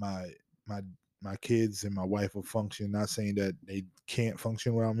my my kids and my wife will function. Not saying that they can't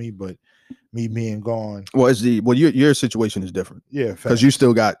function without me, but me being gone, Well, your situation is different yeah, because you facts.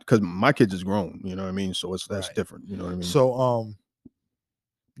 still got, because my kids is grown, you know what I mean? So that's Right. different, you know what I mean? So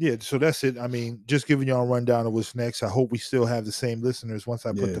yeah, so that's it. I mean, just giving y'all a rundown of what's next. I hope we still have the same listeners once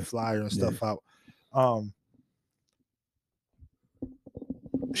I put Yeah, the flyer and yeah. stuff out. Um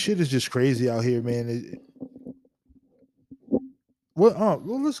Shit is just crazy out here, man. Well,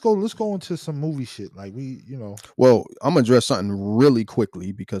 let's go into some movie shit. Like Well, I'm gonna address something really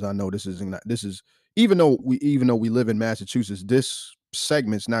quickly because I know this is even though we live in Massachusetts, this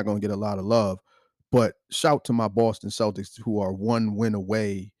segment's not gonna get a lot of love. But shout to my Boston Celtics, who are one win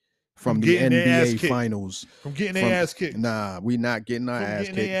away from from the getting their ass NBA kicked. Finals. From getting their ass kicked. Nah, we not getting our From ass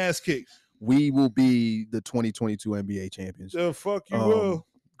getting kicked. their ass kicked. We will be the 2022 NBA champions. The fuck you will.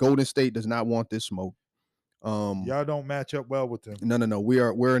 Golden State does not want this smoke. Y'all don't match up well with them. No.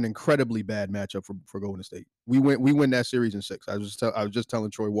 We're an incredibly bad matchup for Golden State. We win that series in 6. I was just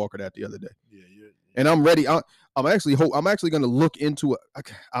telling Troy Walker that the other day. Yeah. And I'm ready. I'm actually going to look into it.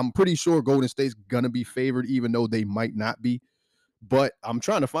 I'm pretty sure Golden State's going to be favored, even though they might not be. But I'm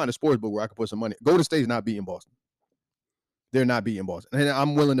trying to find a sports book where I can put some money. Golden State's not beating Boston. They're not beating Boston. And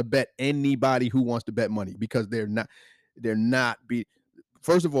I'm willing to bet anybody who wants to bet money, because they're not beat.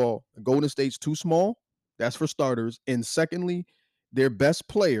 First of all, Golden State's too small. That's for starters. And secondly, their best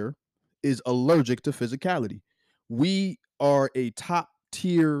player is allergic to physicality. We are a top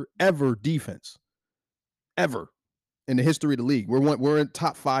tier ever defense. ever in the history of the league. We're in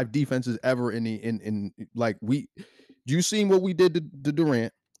top 5 defenses ever in like you seen what we did to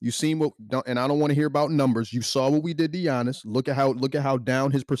Durant. You seen what, and I don't want to hear about numbers. You saw what we did to Giannis. Look at how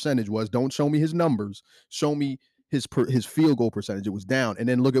down his percentage was. Don't show me his numbers. Show me his field goal percentage. It was down. And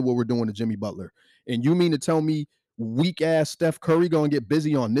then look at what we're doing to Jimmy Butler. And you mean to tell me weak ass Steph Curry gonna get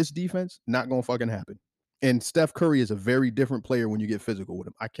busy on this defense? Not gonna fucking happen. And Steph Curry is a very different player when you get physical with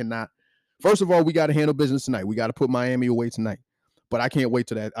him. I cannot. First of all, we got to handle business tonight. We got to put Miami away tonight. But I can't wait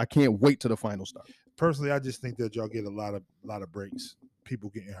to that. I can't wait to the final start. Personally, I just think that y'all get a lot of breaks. People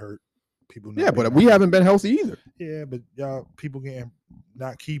getting hurt. People. Yeah, but we haven't been healthy either. Yeah, but y'all people getting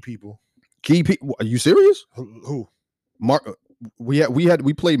not key people. Key people? Are you serious? Who?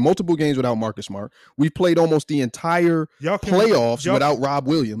 We played multiple games without Marcus Smart. We played almost the entire playoffs without Rob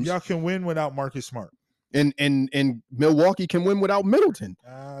Williams. Y'all can win without Marcus Smart. And Milwaukee can win without Middleton.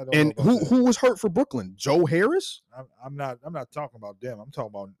 And who was hurt for Brooklyn? Joe Harris? I'm not talking about them. I'm not talking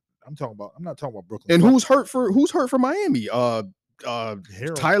about Brooklyn. And who's hurt for Miami?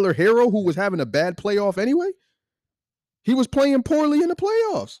 Tyler Herro, who was having a bad playoff anyway. He was playing poorly in the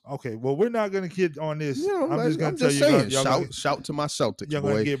playoffs. Okay, well, we're not gonna get on this. You know, I'm just gonna tell you. Shout to my Celtics, y'all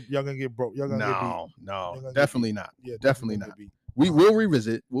boy. Y'all gonna get broke. No, definitely not. Yeah, definitely not. We will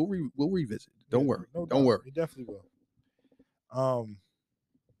revisit. We'll revisit. Don't worry. Don't worry. We definitely will.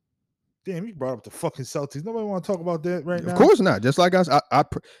 Damn, you brought up the fucking Celtics. Nobody want to talk about that right now. Of course not. Just like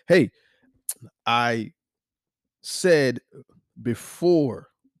I said before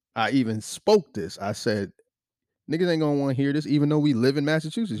I even spoke this, I said, niggas ain't gonna want to hear this, even though we live in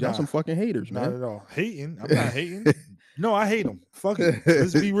Massachusetts. Y'all some fucking haters, man. Not at all. Hating? I'm not hating. No, I hate them. Fuck it.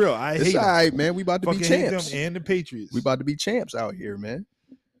 Let's be real. I hate them. All right, man. We about to be champs. Hate them and the Patriots. We about to be champs out here, man.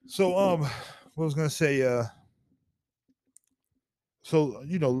 So, what I was gonna say, so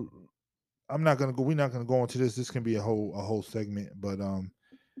you know, we're not gonna go into this. This can be a whole segment, but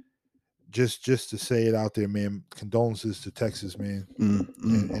just to say it out there, man. Condolences to Texas, man,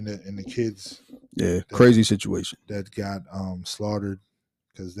 and the kids. Yeah, crazy situation that got slaughtered,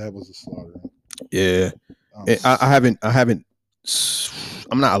 because that was a slaughter. Yeah,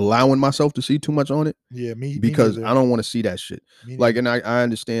 I'm not allowing myself to see too much on it. Yeah, because I don't want to see that shit. Like, and I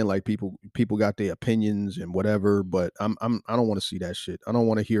understand, like, people got their opinions and whatever, but I don't want to see that shit. I don't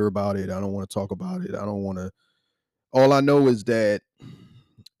want to hear about it. I don't want to talk about it. I don't want to. All I know is that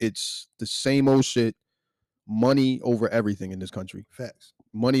it's the same old shit. Money over everything in this country. Facts.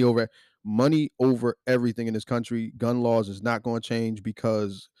 Money over everything in this country. Gun laws is not going to change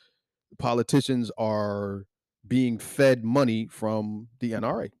because politicians are being fed money from the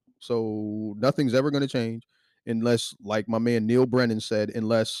NRA. So nothing's ever going to change unless, like my man Neil Brennan said,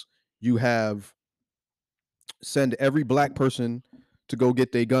 unless you send every black person to go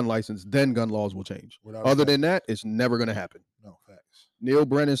get their gun license, then gun laws will change. Other than that, it's never going to happen. No, facts. Neil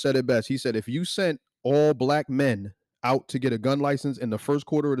Brennan said it best. He said, if you sent all black men out to get a gun license in the first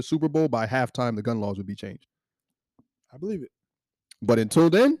quarter of the Super Bowl, by halftime, the gun laws would be changed. I believe it. But until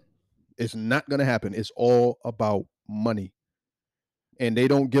then, it's not going to happen. It's all about money. And they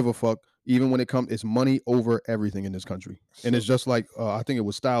don't give a fuck. Even when it comes, it's money over everything in this country. And it's just like, I think it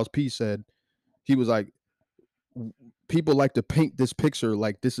was Styles P said, he was like, people like to paint this picture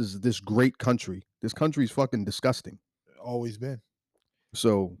like this is this great country. This country's fucking disgusting. Always been.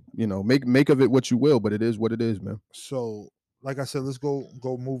 So, you know, make of it what you will, but it is what it is, man. So, like I said, let's go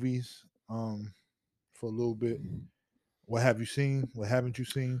movies for a little bit. What have you seen? What haven't you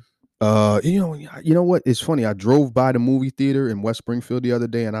seen? You know what? It's funny. I drove by the movie theater in West Springfield the other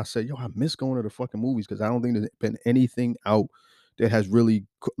day, and I said, "Yo, I miss going to the fucking movies because I don't think there's been anything out that has really."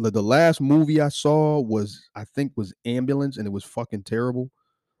 The last movie I saw was Ambulance, and it was fucking terrible.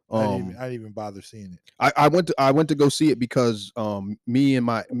 I didn't even bother seeing it. I went to go see it because me and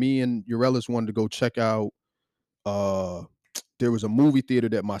Urellis wanted to go check out. There was a movie theater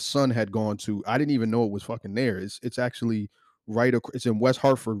that my son had gone to. I didn't even know it was fucking there. It's actually it's in West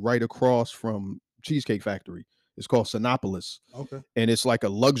Hartford, right across from Cheesecake Factory. It's called Sinopolis. Okay. And it's like a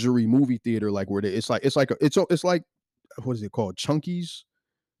luxury movie theater, like where it's like what is it called? Chunky's.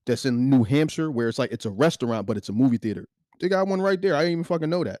 That's in New Hampshire, where it's a restaurant, but it's a movie theater. They got one right there. I didn't even fucking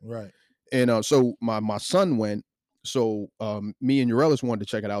know that. Right. And so my son went. So me and Urellis wanted to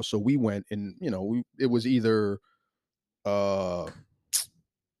check it out. So we went, and you know, it was either the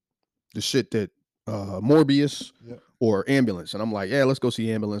shit that Morbius or Ambulance. And I'm like, yeah, let's go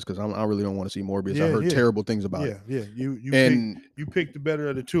see Ambulance because I really don't want to see Morbius. I heard terrible things about it. Yeah. You picked the better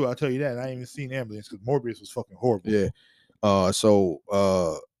of the two. I'll tell you that. I ain't even seen Ambulance because Morbius was fucking horrible. Yeah.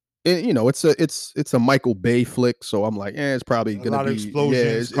 And, you know, it's a Michael Bay flick, so I'm like, it's probably gonna be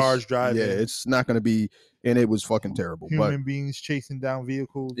explosions, cars driving. Yeah, it's not gonna be and it was fucking terrible. Human beings chasing down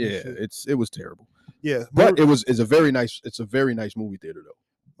vehicles. But yeah, it was terrible. Yeah, but it's a very nice movie theater though.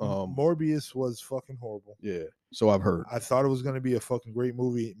 Morbius was fucking horrible. Yeah, so I've heard. I thought it was gonna be a fucking great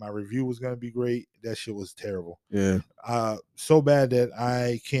movie. My review was gonna be great. That shit was terrible. Yeah. So bad that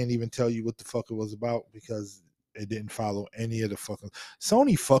I can't even tell you what the fuck it was about because it didn't follow any of the fucking.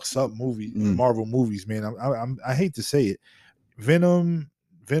 Sony fucks up movies, Marvel movies, man. I hate to say it. Venom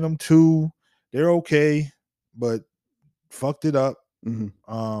 2, they're okay, but fucked it up. The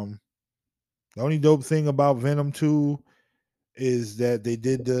only dope thing about Venom 2 is that they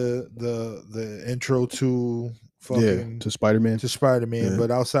did the intro to fucking to Spider-Man. Yeah.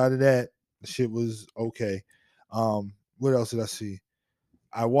 But outside of that, the shit was okay. What else did I see?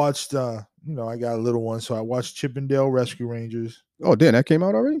 I watched I got a little one, so I watched Chip 'n Dale Rescue Rangers. Oh, damn, that came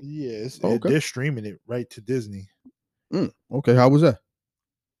out already? Yes. Okay. They're streaming it right to Disney. Okay, how was that?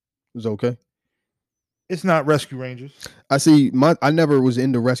 It was okay. It's not Rescue Rangers. I see. I never was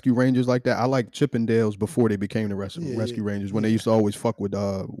into Rescue Rangers like that. I like Chip 'n Dales before they became the Rescue Rangers. When they used to always fuck with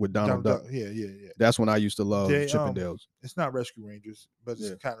Donald Duck. Yeah. That's when I used to love Chip 'n Dales. It's not Rescue Rangers, but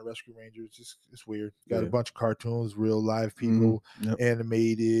it's kind of Rescue Rangers. It's weird. Got a bunch of cartoons, real live people,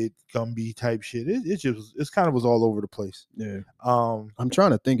 animated, Gumby type shit. It kind of was all over the place. Yeah. I'm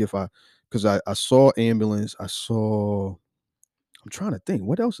trying to think because I saw Ambulance. I'm trying to think.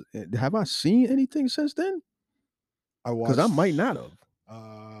 What else? Have I seen anything since then? Because I might not have.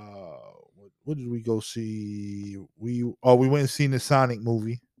 What did we go see? We went and seen the Sonic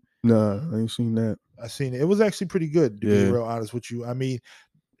movie. No, I ain't seen that. I seen it. It was actually pretty good, to be real honest with you. I mean,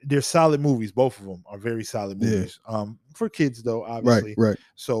 they're solid movies. Both of them are very solid movies. For kids, though, obviously. Right.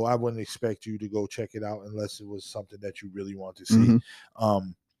 So I wouldn't expect you to go check it out unless it was something that you really want to see.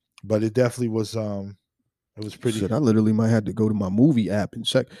 But it definitely was. It was pretty. Shit, I literally might have to go to my movie app and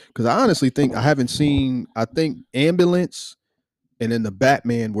check because I honestly think I haven't seen. I think Ambulance and then the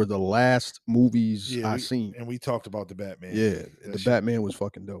Batman were the last movies I seen. And we talked about the Batman. Yeah, Batman was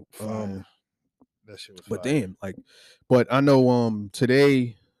fucking dope. That shit was. But damn, but I know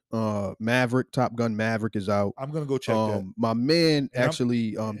today, Top Gun Maverick is out. I'm gonna go check that. My man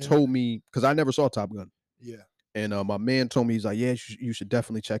actually told me because I never saw Top Gun. Yeah. And my man told me, he's like, yeah, you should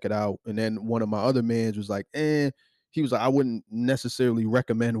definitely check it out. And then one of my other mans was like, he was like, I wouldn't necessarily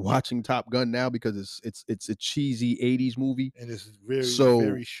recommend watching Top Gun now because it's a cheesy 80s movie. And it's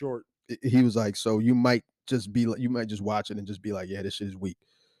very short. He was like, so you might just watch it and just be like, yeah, this shit is weak.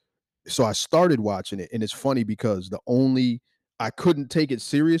 So I started watching it, and it's funny because I couldn't take it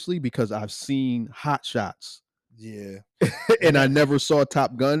seriously because I've seen Hot Shots. Yeah. And I never saw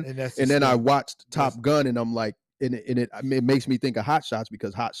Top Gun. And then I watched Top Gun, and I'm like, it makes me think of Hot Shots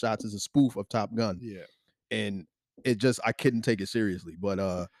because Hot Shots is a spoof of Top Gun. Yeah. And I couldn't take it seriously.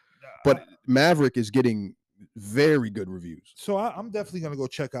 But Maverick is getting very good reviews. So I'm definitely gonna go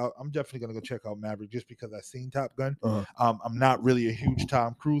check out. Maverick just because I've seen Top Gun. I'm not really a huge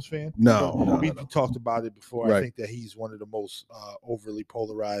Tom Cruise fan. No. We talked about it before. Right. I think that he's one of the most overly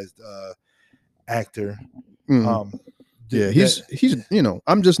polarized actor. Yeah, he's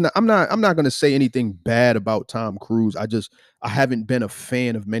I'm not going to say anything bad about Tom Cruise. I haven't been a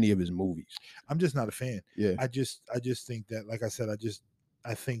fan of many of his movies. I'm just not a fan. Yeah. I just think that, like I said,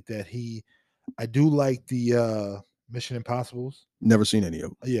 I think that I do like the Mission Impossibles. Never seen any of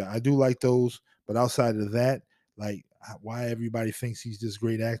them. Yeah, I do like those, but outside of that, like why everybody thinks he's this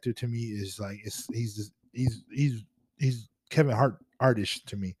great actor to me is like he's Kevin Hart-ish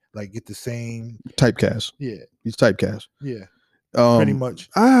to me. Like get the same typecast. Yeah, he's typecast. Yeah, pretty much.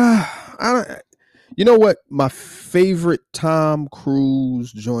 You know what? My favorite Tom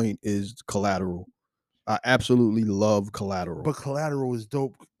Cruise joint is Collateral. I absolutely love Collateral. But Collateral is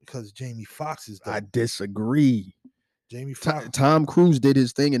dope because Jamie Foxx is dope. I disagree. Jamie Foxx. Tom Cruise did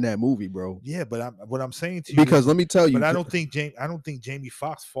his thing in that movie, bro. Yeah, but what I'm saying to you, because let me tell you, but I don't think Jamie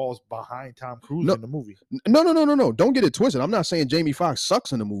Foxx falls behind Tom Cruise in the movie. No. Don't get it twisted. I'm not saying Jamie Foxx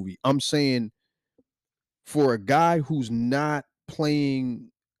sucks in the movie. I'm saying for a guy who's not playing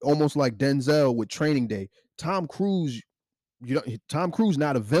almost like Denzel with Training Day, Tom Cruise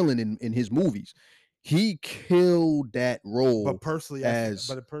not a villain in his movies. He killed that role. But personally, I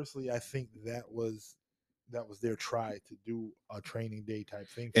think that was their try to do a Training Day type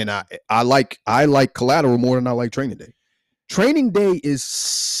thing. And I like Collateral more than I like Training Day. Training Day is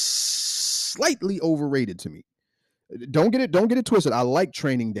slightly overrated to me. Don't get it twisted. I like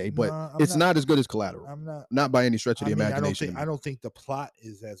Training Day, but it's not as good as Collateral. Not by any stretch of the imagination. I don't think the plot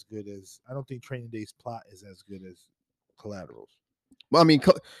is as good as. I don't think Training Day's plot is as good as Collateral's. Well, I mean,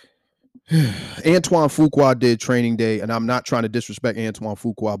 Antoine Fuqua did Training Day, and I'm not trying to disrespect Antoine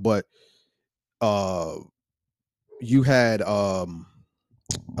Fuqua, but you had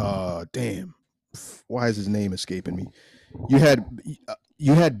damn, why is his name escaping me?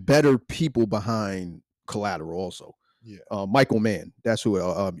 You had better people behind Collateral also. Yeah. Michael Mann, that's who.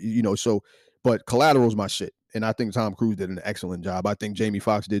 So, but Collateral's my shit, and I think Tom Cruise did an excellent job. I think Jamie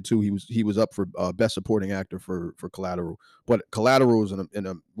Foxx did too. He was up for best supporting actor for Collateral. But Collateral is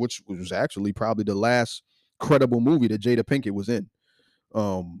which was actually probably the last credible movie that Jada Pinkett was in.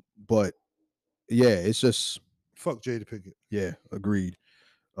 But yeah, it's just Fuck Jada Pinkett. yeah, agreed.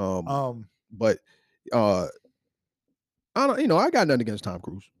 Um, But I don't, I got nothing against Tom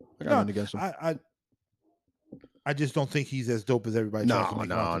Cruise. I got no, nothing against him. I just don't think he's as dope as everybody tries to make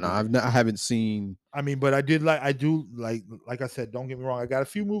him out to be. I haven't seen. I mean, but I do like I said, don't get me wrong. I got a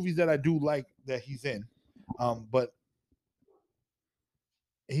few movies that I do like that he's in. But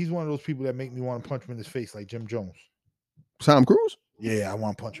he's one of those people that make me want to punch him in his face, like Jim Jones. Tom Cruise? Yeah, I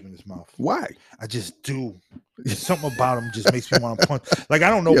want to punch him in his mouth. Why? I just do. Something about him just makes me want to punch. Like I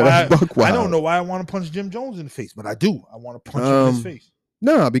don't know Yeah, why. I don't know why I want to punch Jim Jones in the face, but I do. I want to punch him in his face.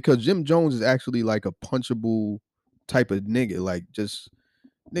 No, because Jim Jones is actually like a punchable type of nigga. Like just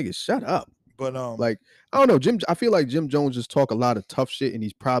nigga, shut up. But like I don't know, I feel like Jim Jones just talk a lot of tough shit, and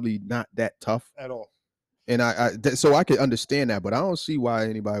he's probably not that tough at all. And so I could understand that, but I don't see why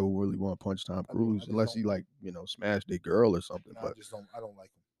anybody would really want to punch Tom Cruise unless he like smash their girl or something. No, but I don't like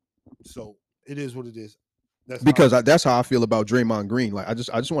him. So it is what it is. That's because that's how I feel about Draymond Green. Like I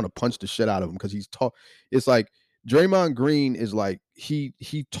just want to punch the shit out of him because he's it's like Draymond Green is like he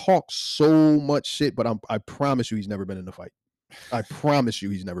talks so much shit, but I promise you he's never been in a fight. I promise you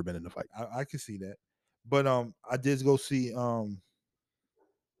he's never been in a fight. I can see that. But I did go see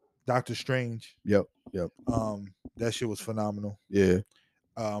Doctor Strange. Yep. That shit was phenomenal. Yeah.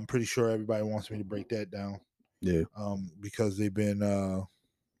 I'm pretty sure everybody wants me to break that down. Yeah. Because they've been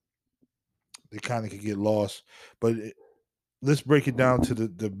they kind of could get lost. But let's break it down to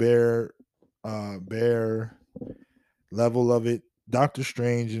the bare level of it. Doctor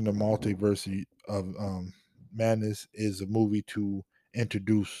Strange in the Multiverse of Madness is a movie to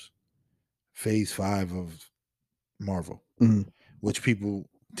introduce Phase 5 of Marvel, which people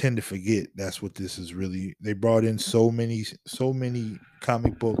tend to forget. That's what this is really. They brought in so many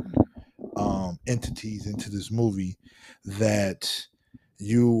comic book entities into this movie that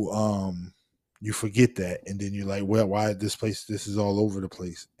you forget that, and then you're like, well, why this is all over the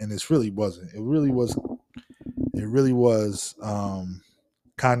place, and this really wasn't. It really was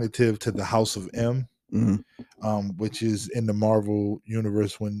cognitive to the House of M, which is in the Marvel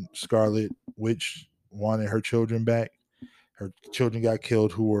universe when Scarlet Witch wanted her children back. Her children got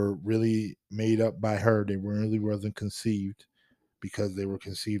killed who were really made up by her. They really wasn't conceived because they were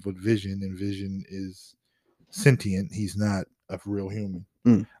conceived with Vision, and Vision is sentient. He's not a real human.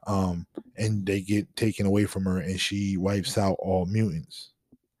 And they get taken away from her, and she wipes out all mutants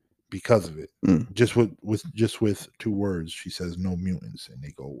because of it. Just with 2 words, she says no mutants, and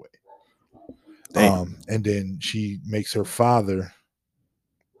they go away. And then she makes her father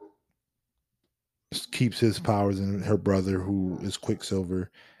keeps his powers, and her brother, who is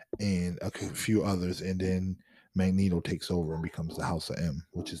Quicksilver, and a few others, and then Magneto takes over and becomes the House of M,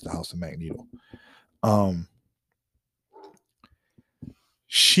 which is the House of Magneto.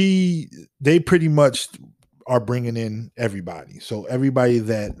 They pretty much are bringing in everybody. So everybody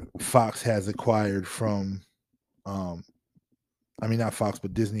that Fox has acquired from, not Fox,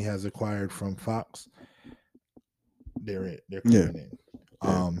 but Disney has acquired from Fox. They're coming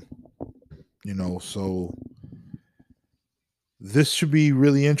in. So this should be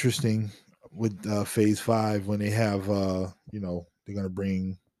really interesting with Phase 5 when they have, they're going to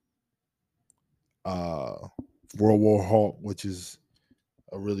bring World War Hulk, which is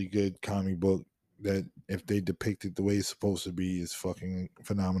a really good comic book that if they depict it the way it's supposed to be is fucking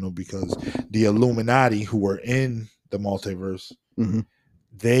phenomenal, because the Illuminati, who were in the multiverse,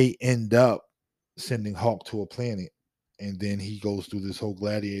 they end up sending Hulk to a planet, and then he goes through this whole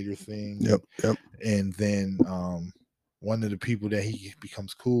gladiator thing. Yep. And then one of the people that he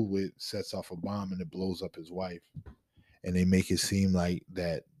becomes cool with sets off a bomb, and it blows up his wife, and they make it seem like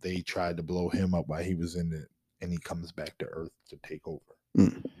that they tried to blow him up while he was in it, and he comes back to Earth to take over.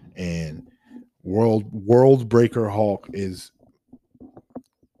 And World Breaker Hulk is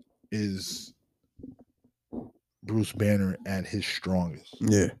Bruce Banner at his strongest.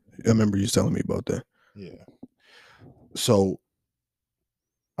 Yeah, I remember you telling me about that. Yeah. So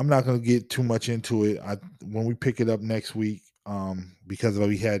I'm not going to get too much into it. When we pick it up next week, because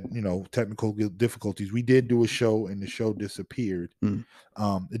we had technical difficulties, we did do a show, and the show disappeared.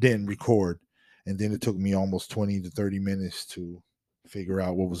 It didn't record, and then it took me almost 20 to 30 minutes to figure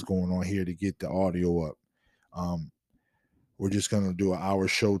out what was going on here to get the audio up. We're just gonna do an hour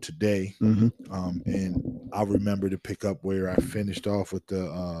show today, and I'll remember to pick up where I finished off with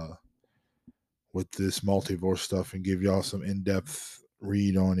the with this multiverse stuff and give y'all some in-depth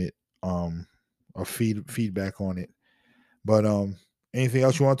read on it, or feedback on it. But anything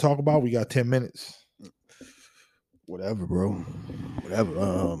else you want to talk about? We got 10 minutes. Whatever, bro.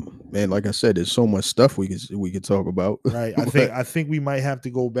 Whatever. Man, like I said, there's so much stuff we could talk about. Right. I think we might have to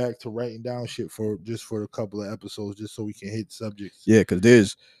go back to writing down shit for a couple of episodes, just so we can hit subjects. Yeah, because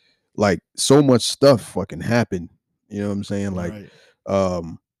there's like so much stuff fucking happened. You know what I'm saying? Like, Right.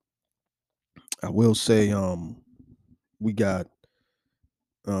 I will say, we got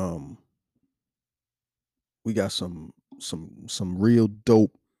some real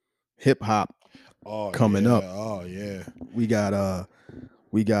dope hip hop coming up. Oh yeah. We got a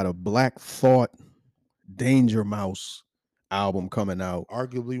Black Thought Danger Mouse album coming out.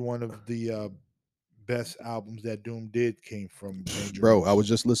 Arguably one of the best albums that Doom did came from Danger Bro, Mouse. I was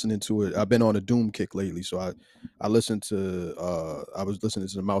just listening to it. I've been on a Doom kick lately, so I listened to I was listening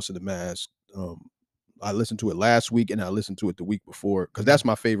to the Mouse and the Mask. I listened to it last week and I listened to it the week before because that's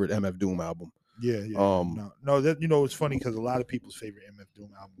my favorite MF Doom album. Yeah. No, that it's funny because a lot of people's favorite MF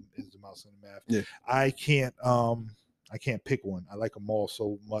Doom album is the Mouse and the Mask. Yeah. I can't pick one. I like them all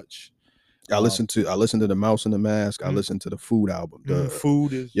so much. I listened to the Mouse and the Mask. I listened to the Food album.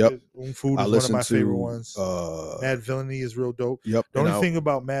 Food is Food is one of my favorite ones. Mad Villainy is real dope. Yep. The only thing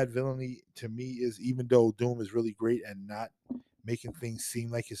about Mad Villainy to me is, even though Doom is really great and not making things seem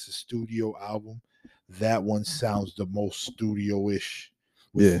like it's a studio album, that one sounds the most studio-ish.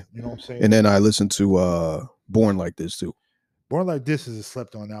 Yeah. You know what I'm saying? And then I listened to Born Like This too. Born Like This is a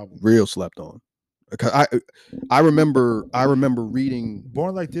slept-on album. Real slept on. I remember reading.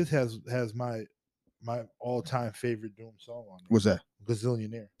 Born Like This has my all-time favorite Doom song on it. What's that?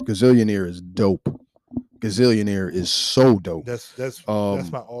 Gazillionaire. Gazillionaire is dope. Gazillionaire is so dope. That's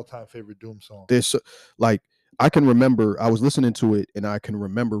my all-time favorite Doom song. There's like, I can remember I was listening to it and I can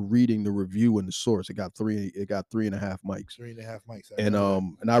remember reading the review and the source. It got 3.5 mics. 3.5 mics.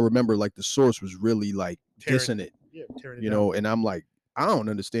 And I remember like the source was really like dissing it. Yeah, tearing it you down. know, and I'm like, I don't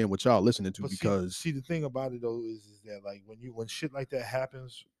understand what y'all listening to, because see the thing about it though is that, like, when shit like that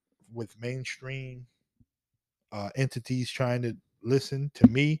happens with mainstream entities trying to listen to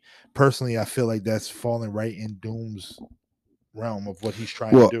me personally, I feel like that's falling right in Doom's realm of what he's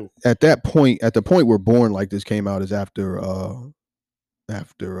trying to do. At the point where Born Like This came out is after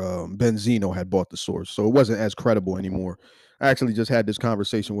Benzino had bought the source, so it wasn't as credible anymore. I actually just had this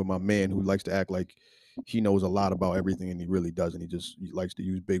conversation with my man who likes to act like he knows a lot about everything, and he really doesn't. He likes to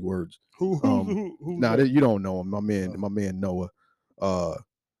use big words. Who you don't know him, my man Noah.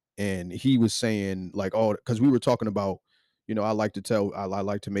 And he was saying, like, because we were talking about, you know, I like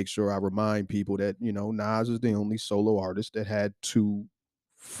to make sure I remind people that, you know, Nas is the only solo artist that had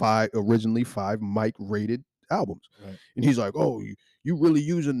originally five mic rated albums. Right. And he's like, oh, you really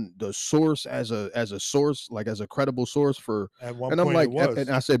using the source as a source, like as a credible source for. At one and point, I'm like, and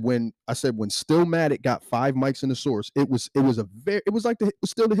I said when Stillmatic got 5 mics in the source, it was still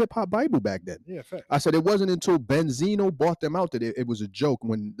the hip hop Bible back then. Yeah, fact. I said it wasn't until Benzino bought them out that it was a joke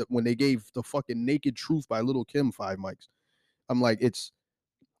when they gave the fucking Naked Truth by Lil' Kim 5 mics. I'm like,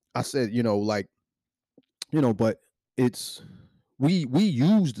 I said, you know, like, you know, but it's we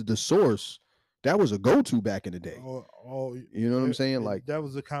used the source. That was a go-to back in the day. You know what I'm saying? Like, that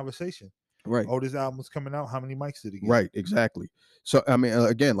was a conversation. Right. Oh, this album's coming out. How many mics did it get? Right, exactly. So, I mean,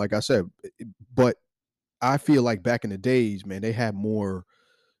 again, like I said, but I feel like back in the days, man, they had more,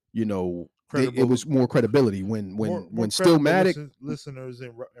 you know, it was more credibility when Stillmatic listeners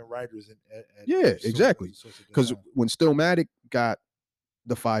and writers yeah, exactly. Because when Stillmatic got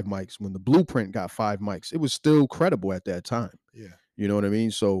the 5 mics, when the Blueprint got 5 mics, it was still credible at that time. Yeah. You know what I mean?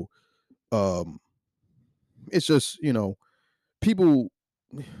 So it's just, you know, people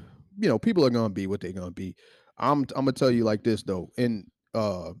are gonna be what they're gonna be. I'm gonna tell you like this though. In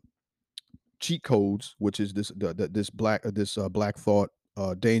Cheat Codes, which is this Black Thought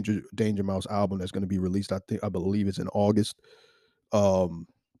Danger Mouse album that's gonna be released, I believe it's in August.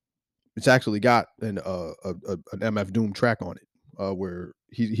 It's actually got an MF Doom track on it, where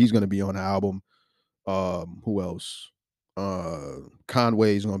he's gonna be on the album. Who else?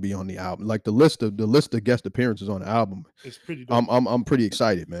 Conway is gonna be on the album. Like the list of guest appearances on the album. It's pretty dope. I'm pretty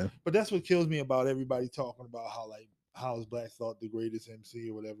excited, man. But that's what kills me about everybody talking about how is Black Thought the greatest MC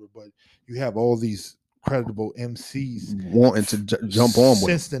or whatever. But you have all these credible MCs wanting to jump on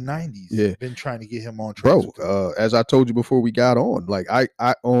since the 90s. Yeah, been trying to get him on. Bro, as I told you before we got on, like I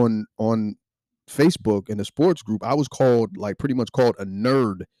on Facebook in the sports group, I was called like pretty much called a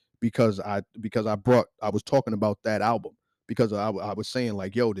nerd because I was talking about that album because I was saying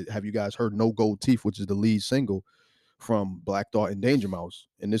like, yo, have you guys heard No Gold Teeth, which is the lead single from Black Thought and Danger Mouse?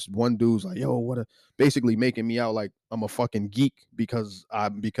 And this one dude's like, yo, basically making me out like I'm a fucking geek because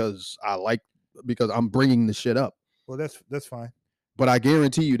I'm bringing the shit up. Well, that's fine. But I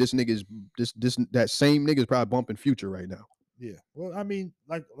guarantee you, this nigga's that same nigga's probably bumping Future right now. Yeah. Well, I mean,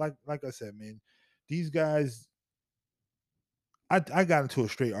 like I said, man, these guys. I got into a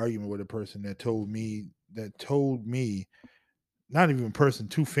straight argument with a person that told me, not even a person,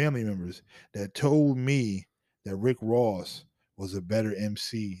 two family members that told me that Rick Ross was a better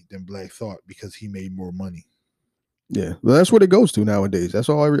MC than Black Thought because he made more money. Yeah, well, that's what it goes to nowadays. That's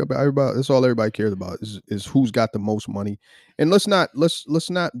all everybody. That's all everybody cares about is who's got the most money. And let's not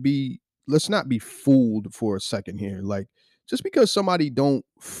be fooled for a second here. Like, just because somebody don't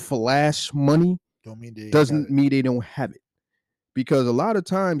flash money doesn't mean they don't have it. Because a lot of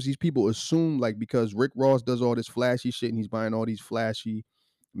times these people assume like because Rick Ross does all this flashy shit and he's buying all these flashy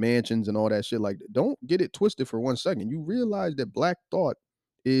mansions and all that shit. Like, don't get it twisted for 1 second. You realize that Black Thought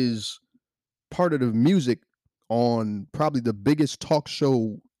is part of the music on probably the biggest talk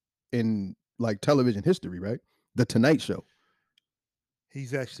show in like television history, right? The Tonight Show.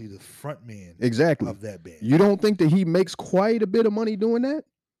 He's actually the front man of that band. You don't think that he makes quite a bit of money doing that?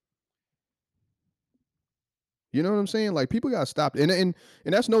 You know what I'm saying? Like, people got stopped, and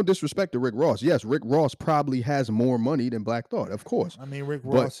that's no disrespect to Rick Ross. Yes, Rick Ross probably has more money than Black Thought, of course. I mean, Rick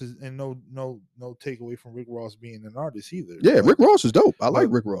Ross is, and no takeaway from Rick Ross being an artist either. Yeah, Rick Ross is dope. I like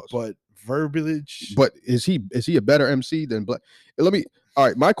Rick Ross, but verbiage. But is he a better MC than Black? All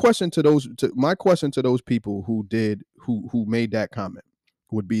right. My question to those people who made that comment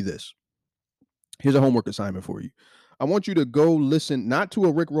would be this. Here's a homework assignment for you. I want you to go listen, not to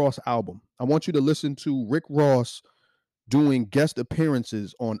a Rick Ross album. I want you to listen to Rick Ross doing guest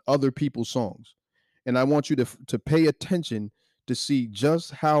appearances on other people's songs. And I want you to pay attention to see just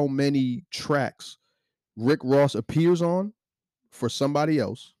how many tracks Rick Ross appears on for somebody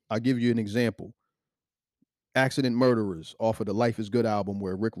else. I'll give you an example. Accident Murderers off of the Life is Good album,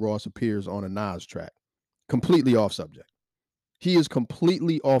 where Rick Ross appears on a Nas track. Completely off subject. He is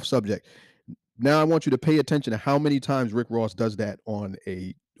completely off subject. Now I want you to pay attention to how many times Rick Ross does that on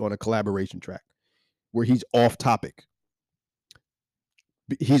a collaboration track where he's off topic.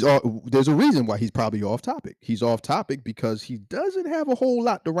 There's a reason why he's probably off topic. He's off topic because he doesn't have a whole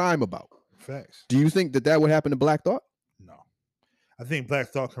lot to rhyme about. Facts. Do you think that would happen to Black Thought? No. I think Black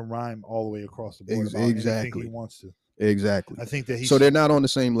Thought can rhyme all the way across the board. Exactly. He wants to. Exactly. I think that so they're not on the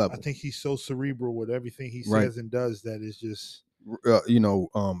same level. I think he's so cerebral with everything he says and does that is just.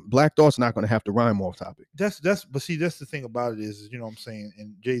 Black Thought's not going to have to rhyme off topic. But see, that's the thing about it is, you know what I'm saying,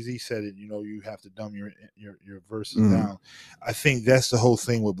 and Jay-Z said it, you have to dumb your verses down. I think that's the whole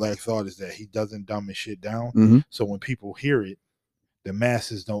thing with Black Thought is that he doesn't dumb his shit down. So when people hear it, the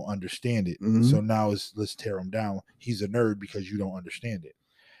masses don't understand it. So now let's tear him down. He's a nerd because you don't understand it.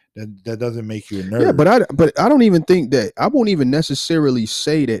 That doesn't make you a nerd. Yeah, but I don't even think that, I won't even necessarily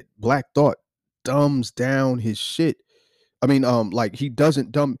say that Black Thought dumbs down his shit. I mean, like he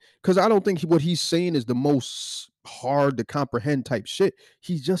doesn't dumb, because I don't think what he's saying is the most hard to comprehend type shit.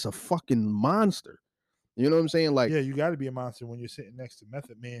 He's just a fucking monster. You know what I'm saying? Like, yeah, you got to be a monster when you're sitting next to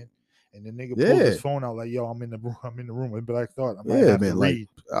Method Man, and the nigga pulls his phone out like, "Yo, I'm in the room with Black Thought." I might have to read.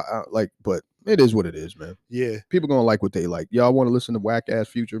 But it is what it is, man. Yeah, people gonna like what they like. Y'all want to listen to whack ass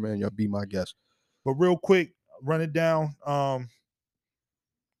Future, man? Y'all be my guest. But real quick, run it down.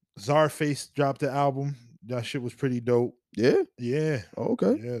 Czarface dropped the album. That shit was pretty dope. Yeah. Yeah. Oh,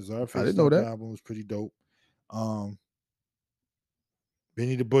 okay. Yeah, Czarface. I didn't know that. The album was pretty dope.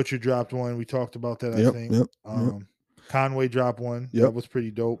 Benny the Butcher dropped one. We talked about that. I think. Yep. Conway dropped one. Yep. That was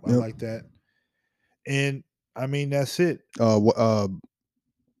pretty dope. I like that. And I mean, that's it.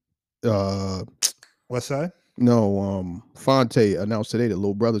 West Side? No. Fonte announced today that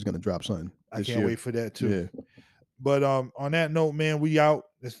Lil Brother's gonna drop something. I can't wait for that too. Yeah. But on that note, man, we out.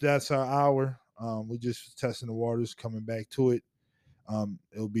 That's our hour. We just testing the waters, coming back to it.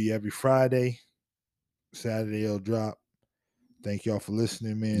 It'll be every Friday. Saturday it'll drop. Thank y'all for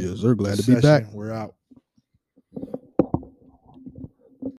listening, man. Yes, sir. Glad to be back. We're out.